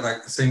about it,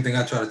 like the same thing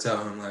I try to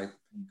tell him, like,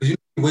 because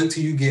you wait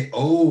till you get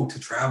old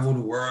to travel the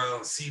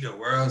world, see the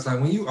world. It's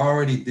like when you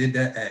already did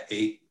that at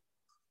 8,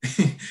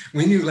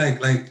 when you like,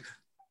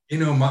 you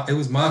know, it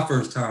was my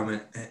first time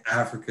in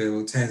Africa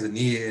with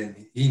Tanzania,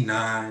 and he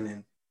 9,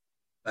 and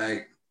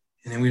like,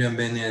 and then we done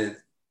been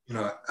there, you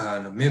know,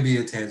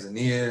 Namibia,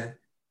 Tanzania,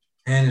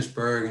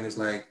 Johannesburg, and it's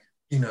like,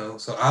 you know,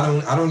 so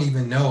I don't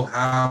even know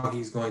how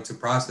he's going to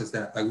process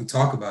that. Like we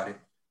talk about it,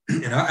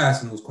 and I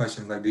ask him those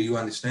questions, like, do you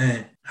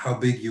understand how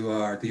big you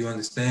are? Do you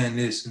understand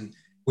this? And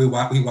we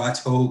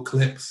watch old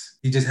clips.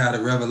 He just had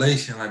a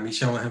revelation, like me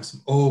showing him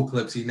some old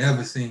clips he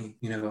never seen,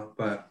 you know,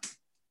 but.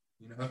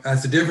 You know,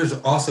 that's the difference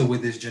also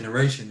with this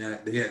generation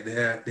that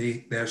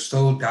they're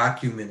so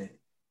documented.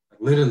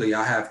 Like, literally,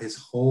 I have his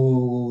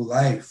whole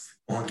life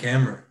on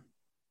camera.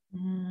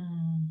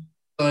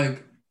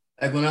 Like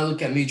when I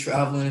look at me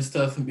traveling and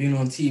stuff and being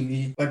on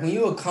TV, like when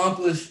you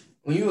accomplish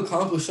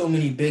so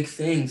many big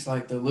things,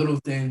 like the little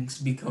things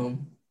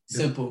become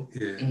simple.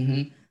 Yeah.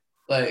 Mm-hmm.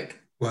 Like.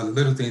 Well, the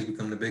little things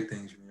become the big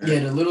things. Right? Yeah,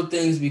 the little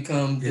things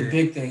become the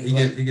big things.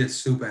 He gets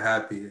super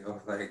happy.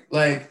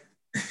 Like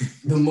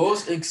the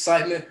most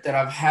excitement that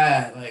I've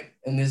had like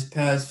in this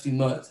past few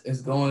months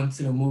is going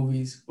to the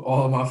movies with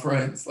all of my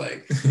friends.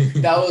 Like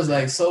that was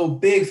like so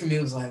big for me.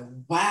 It was like,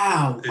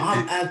 wow,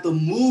 I'm at the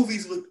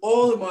movies with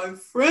all of my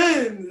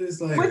friends. It's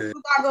like, what did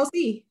I go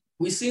see?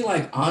 We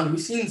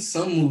seen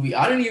some movie.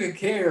 I didn't even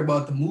care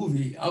about the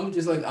movie. I'm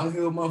just like, I'm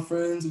here with my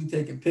friends. We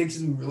taking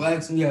pictures, we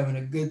relaxing, we having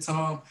a good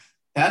time.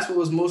 That's what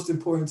was most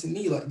important to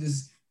me. Like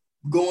just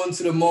going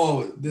to the mall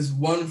with this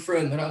one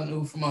friend that I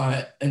knew for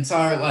my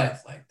entire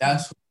life. Like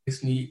that's what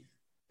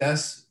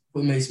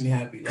makes me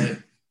happy.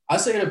 Like I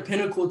say the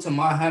pinnacle to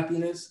my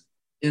happiness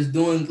is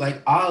doing,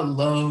 like, I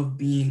love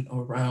being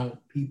around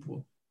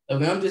people. Like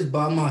when I'm just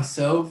by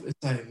myself,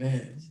 it's like,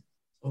 man, it's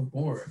so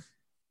boring.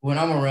 When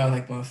I'm around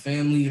like my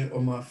family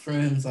or my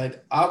friends,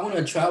 like I want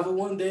to travel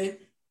one day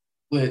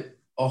with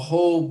a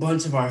whole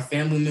bunch of our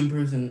family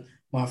members and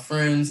my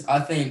friends.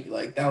 I think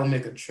like that would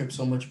make a trip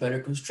so much better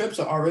because trips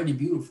are already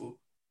beautiful.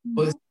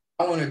 But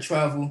I want to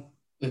travel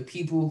with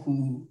people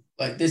who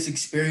like this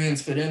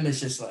experience for them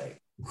is just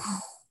like.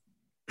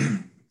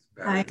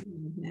 I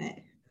love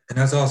that. And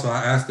that's also,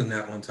 I asked him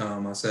that one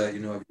time. I said,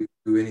 if you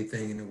do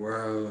anything in the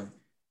world, and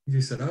he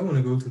just said, I want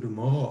to go to the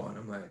mall. And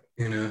I'm like,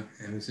 and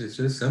it's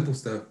just simple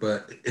stuff,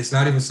 but it's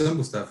not even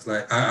simple stuff. It's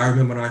like, I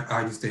remember when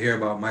I used to hear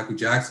about Michael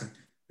Jackson.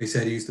 They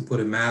said he used to put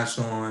a mask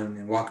on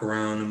and walk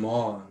around the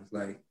mall. And it's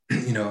like,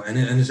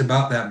 and it's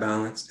about that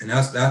balance. And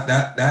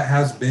that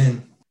has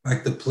been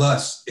like the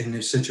plus in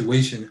this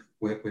situation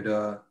with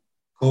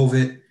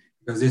COVID,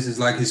 because this is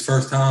like his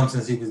first time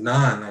since he was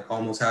 9, like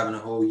almost having a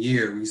whole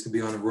year. We used to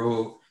be on the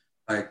road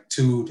like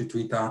 2 to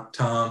 3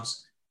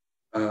 times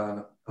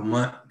a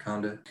month,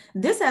 kind of.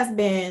 This has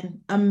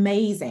been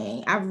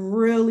amazing. I've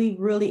really,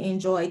 really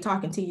enjoyed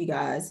talking to you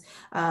guys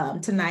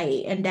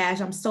tonight. And Dash,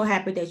 I'm so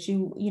happy that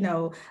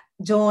you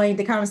joined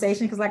the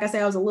conversation, because like I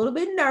said, I was a little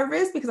bit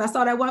nervous because I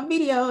saw that one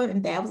video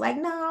and Dad was like,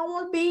 no, I don't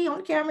want to be on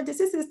the camera. This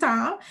is his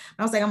time.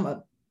 I was like, I'm going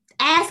to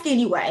ask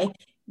anyway.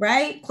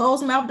 Right?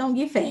 Closed mouth don't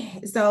get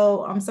fed.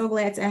 So I'm so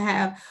glad to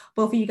have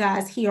both of you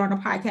guys here on the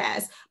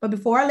podcast. But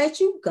before I let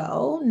you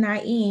go,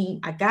 Naeem,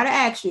 I got to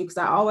ask you, because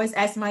I always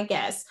ask my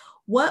guests,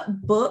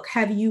 what book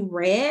have you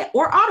read,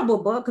 or Audible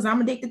book, because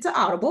I'm addicted to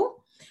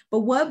Audible, but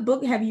what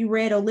book have you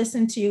read or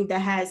listened to that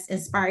has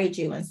inspired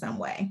you in some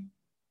way?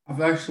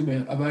 I've actually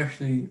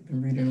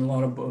been reading a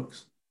lot of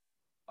books.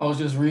 I was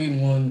just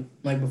reading one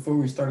like before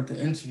we started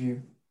the interview.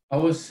 I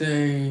would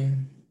say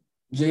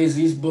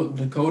Jay-Z's book,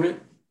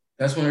 Decoded.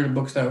 That's one of the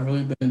books that I've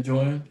really been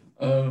enjoying.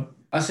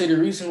 I say the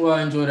reason why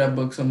I enjoy that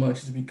book so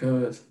much is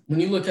because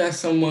when you look at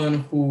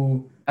someone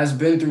who has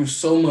been through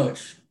so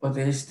much, but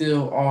they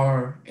still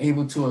are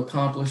able to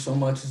accomplish so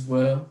much as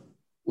well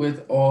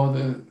with all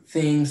the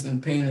things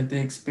and pain that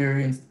they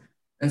experienced,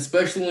 and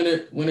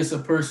especially when it's a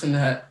person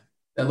that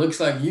looks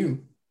like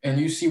you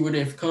and you see where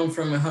they've come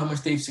from and how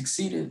much they've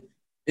succeeded,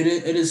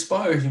 it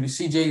inspires you to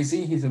see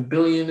Jay-Z. He's a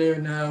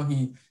billionaire now.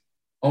 He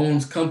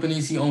owns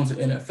companies. He owns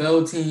an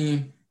NFL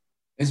team.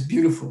 It's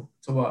beautiful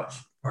to watch.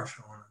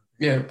 Partial owner.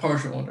 Yeah,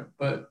 partial owner.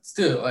 But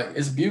still, like,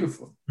 it's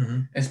beautiful.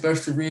 Mm-hmm.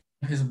 Especially reading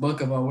his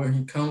book about where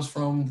he comes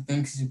from, the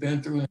things he's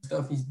been through and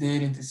stuff he's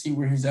did, and to see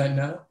where he's at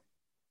now.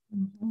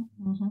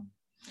 Mm-hmm, mm-hmm.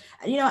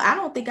 I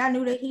don't think I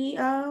knew that he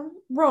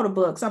wrote a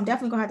book, so I'm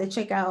definitely going to have to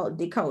check out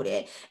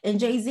Decoded. And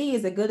Jay-Z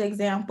is a good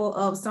example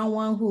of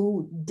someone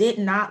who did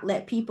not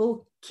let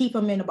people keep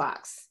him in a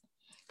box.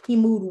 He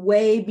moved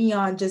way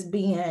beyond just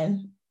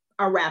being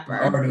a rapper.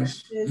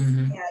 Artist. Yeah,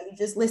 you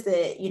just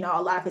listed, a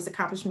lot of his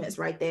accomplishments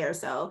right there.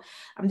 So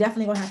I'm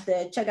definitely going to have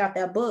to check out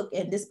that book.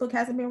 And this book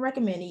hasn't been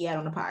recommended yet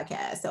on the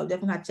podcast, so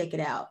definitely have to check it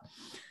out.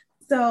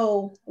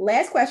 So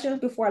last question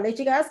before I let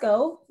you guys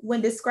go.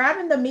 When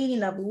describing the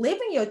meaning of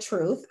living your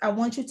truth, I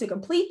want you to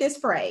complete this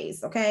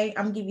phrase, okay?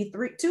 I'm going to give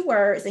you 2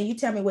 words, and you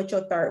tell me what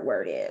your third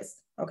word is,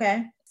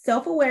 okay?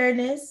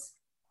 Self-awareness,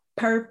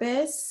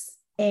 purpose,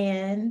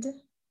 and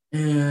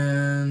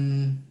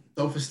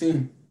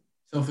self-esteem.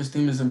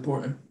 Self-esteem is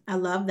important. I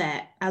love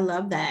that.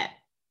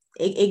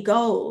 It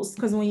goes,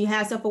 because when you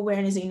have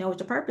self-awareness and you know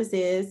what your purpose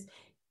is,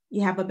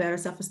 you have a better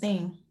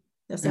self-esteem.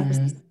 The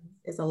self-esteem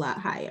is a lot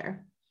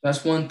higher.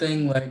 That's one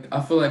thing, like,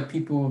 I feel like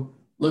people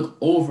look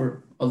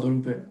over a little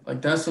bit. Like,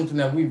 that's something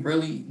that we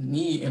really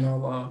need in our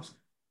lives.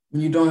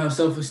 When you don't have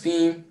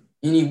self-esteem,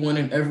 anyone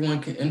and everyone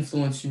can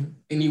influence you.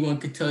 Anyone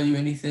could tell you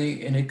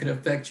anything, and it could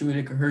affect you and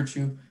it could hurt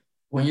you.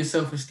 When your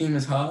self-esteem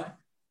is high,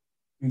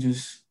 no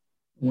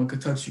one could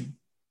touch you.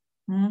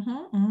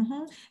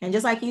 And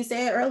just like you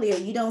said earlier,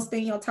 you don't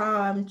spend your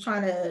time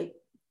trying to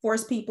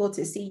force people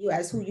to see you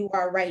as who you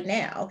are right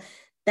now.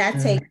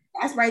 That's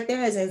right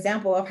there as an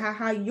example of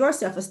how your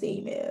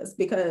self-esteem is,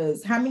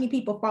 because how many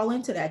people fall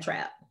into that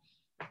trap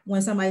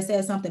when somebody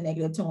says something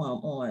negative to them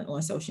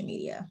on social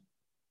media?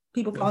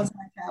 People fall into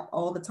that trap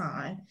all the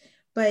time.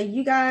 But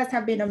you guys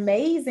have been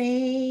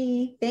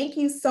amazing. Thank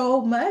you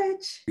so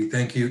much. We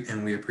thank you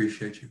and we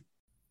appreciate you.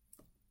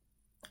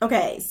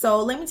 Okay,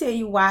 so let me tell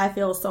you why I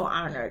feel so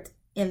honored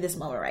in this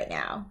moment right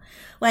now.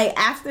 Like,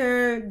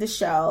 after the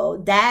show,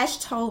 Dash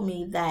told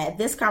me that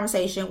this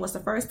conversation was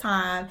the first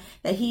time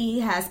that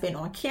he has been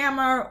on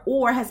camera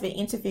or has been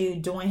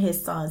interviewed during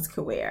his son's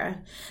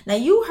career. Now,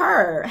 you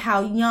heard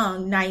how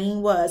young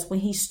Naeem was when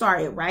he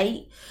started,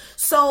 right?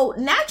 So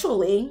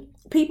naturally,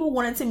 people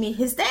wanted to meet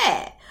his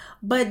dad.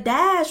 But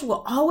Dash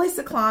will always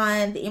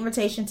decline the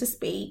invitation to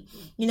speak,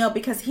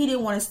 because he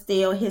didn't want to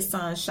steal his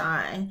son's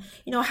shine.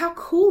 How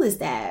cool is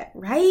that,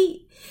 right?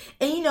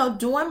 And,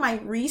 doing my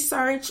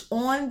research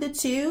on the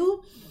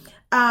two,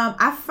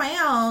 I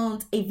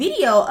found a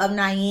video of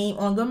Naeem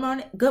on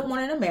Good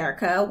Morning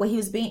America where he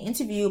was being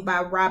interviewed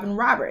by Robin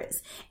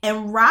Roberts.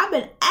 And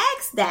Robin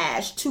asked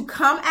Dash to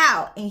come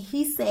out, and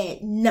he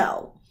said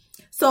no.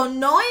 So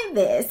knowing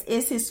this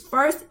is his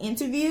first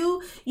interview,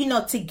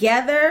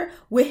 together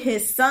with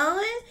his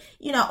son,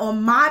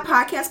 on my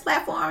podcast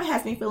platform,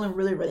 has me feeling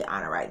really, really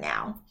honored right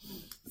now.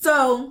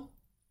 So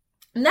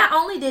not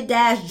only did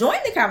Dash join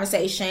the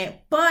conversation,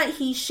 but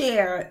he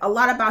shared a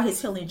lot about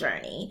his healing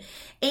journey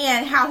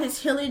and how his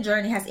healing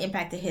journey has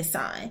impacted his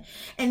son.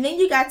 And then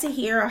you got to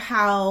hear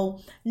how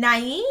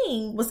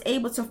Naeem was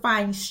able to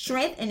find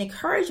strength and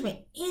encouragement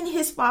in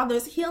his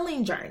father's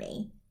healing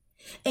journey.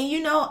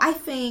 And, I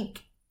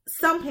think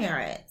some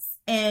parents,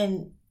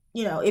 and,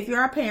 if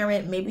you're a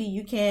parent, maybe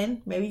you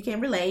can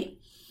relate.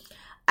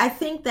 I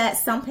think that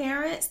some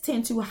parents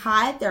tend to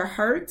hide their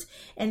hurt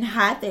and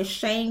hide their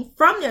shame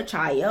from their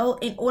child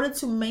in order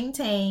to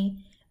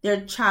maintain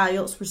their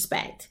child's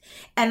respect.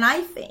 And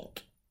I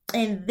think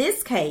in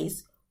this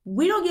case,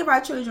 we don't give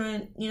our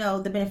children,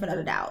 the benefit of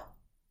the doubt.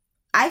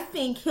 I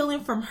think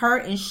healing from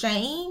hurt and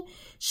shame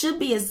should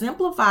be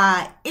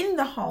exemplified in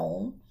the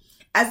home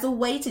as a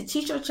way to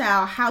teach your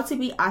child how to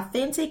be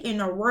authentic in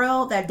a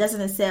world that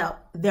doesn't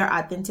accept their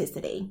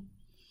authenticity.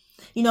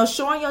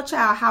 Showing your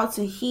child how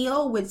to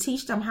heal will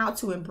teach them how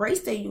to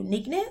embrace their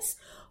uniqueness,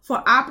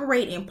 for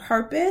operate in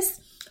purpose,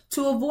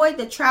 to avoid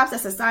the traps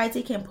that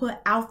society can put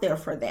out there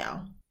for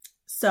them.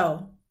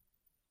 So,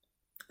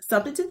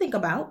 something to think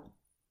about,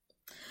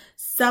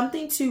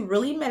 something to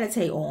really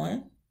meditate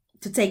on,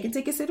 to take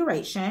into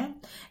consideration,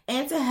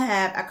 and to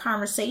have a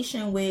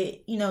conversation with,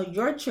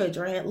 your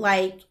children,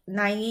 like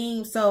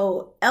Naeem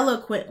so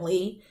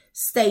eloquently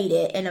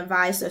stated and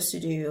advised us to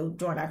do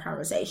during our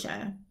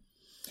conversation.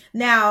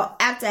 Now,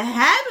 after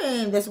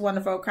having this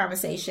wonderful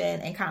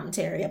conversation and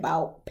commentary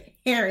about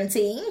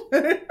parenting,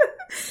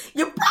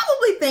 you're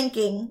probably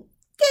thinking,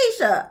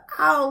 Keisha,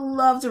 I would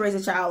love to raise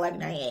a child like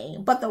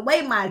Naeem, but the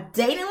way my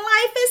dating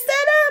life is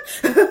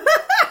set up,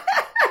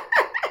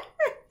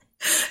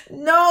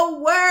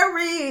 no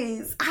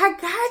worries. I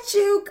got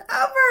you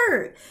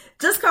covered.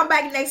 Just come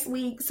back next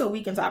week so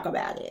we can talk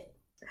about it.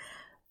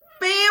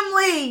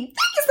 Family, thank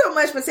you so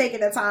much for taking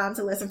the time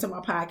to listen to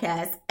my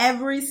podcast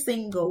every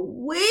single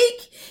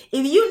week.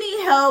 If you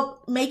need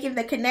help making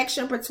the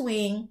connection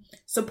between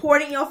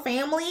supporting your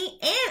family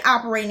and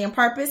operating in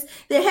purpose,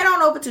 then head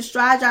on over to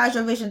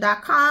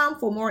strategizeyourvision.com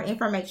for more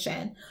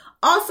information.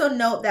 Also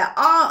note that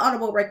all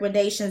Audible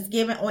recommendations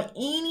given on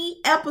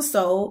any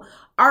episode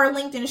are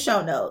linked in the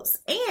show notes,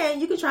 and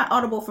you can try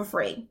Audible for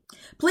free.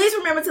 Please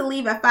remember to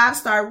leave a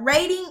 5-star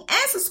rating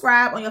and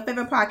subscribe on your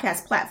favorite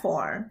podcast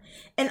platform.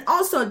 And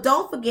also,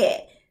 don't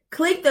forget,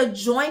 click the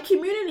join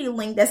community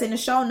link that's in the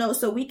show notes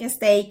so we can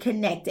stay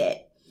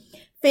connected.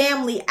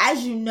 Family,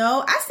 as you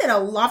know, I set a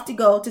lofty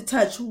goal to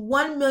touch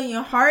 1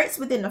 million hearts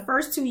within the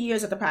first 2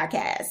 years of the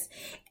podcast,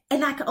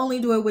 and I can only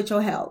do it with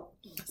your help.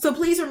 So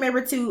please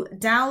remember to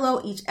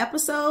download each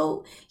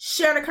episode,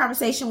 share the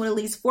conversation with at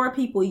least 4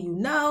 people you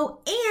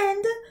know,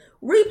 and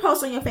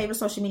repost on your favorite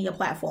social media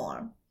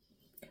platform.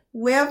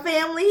 Well,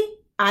 family,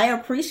 I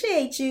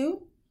appreciate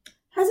you.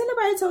 Has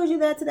anybody told you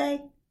that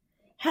today?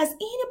 Has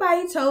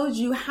anybody told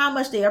you how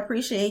much they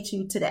appreciate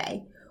you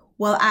today?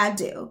 Well, I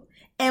do.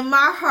 And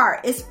my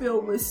heart is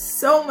filled with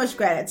so much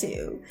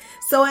gratitude.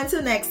 So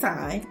until next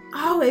time,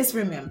 always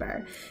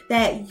remember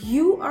that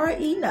you are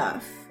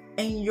enough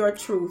and your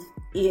truth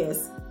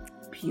is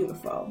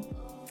beautiful.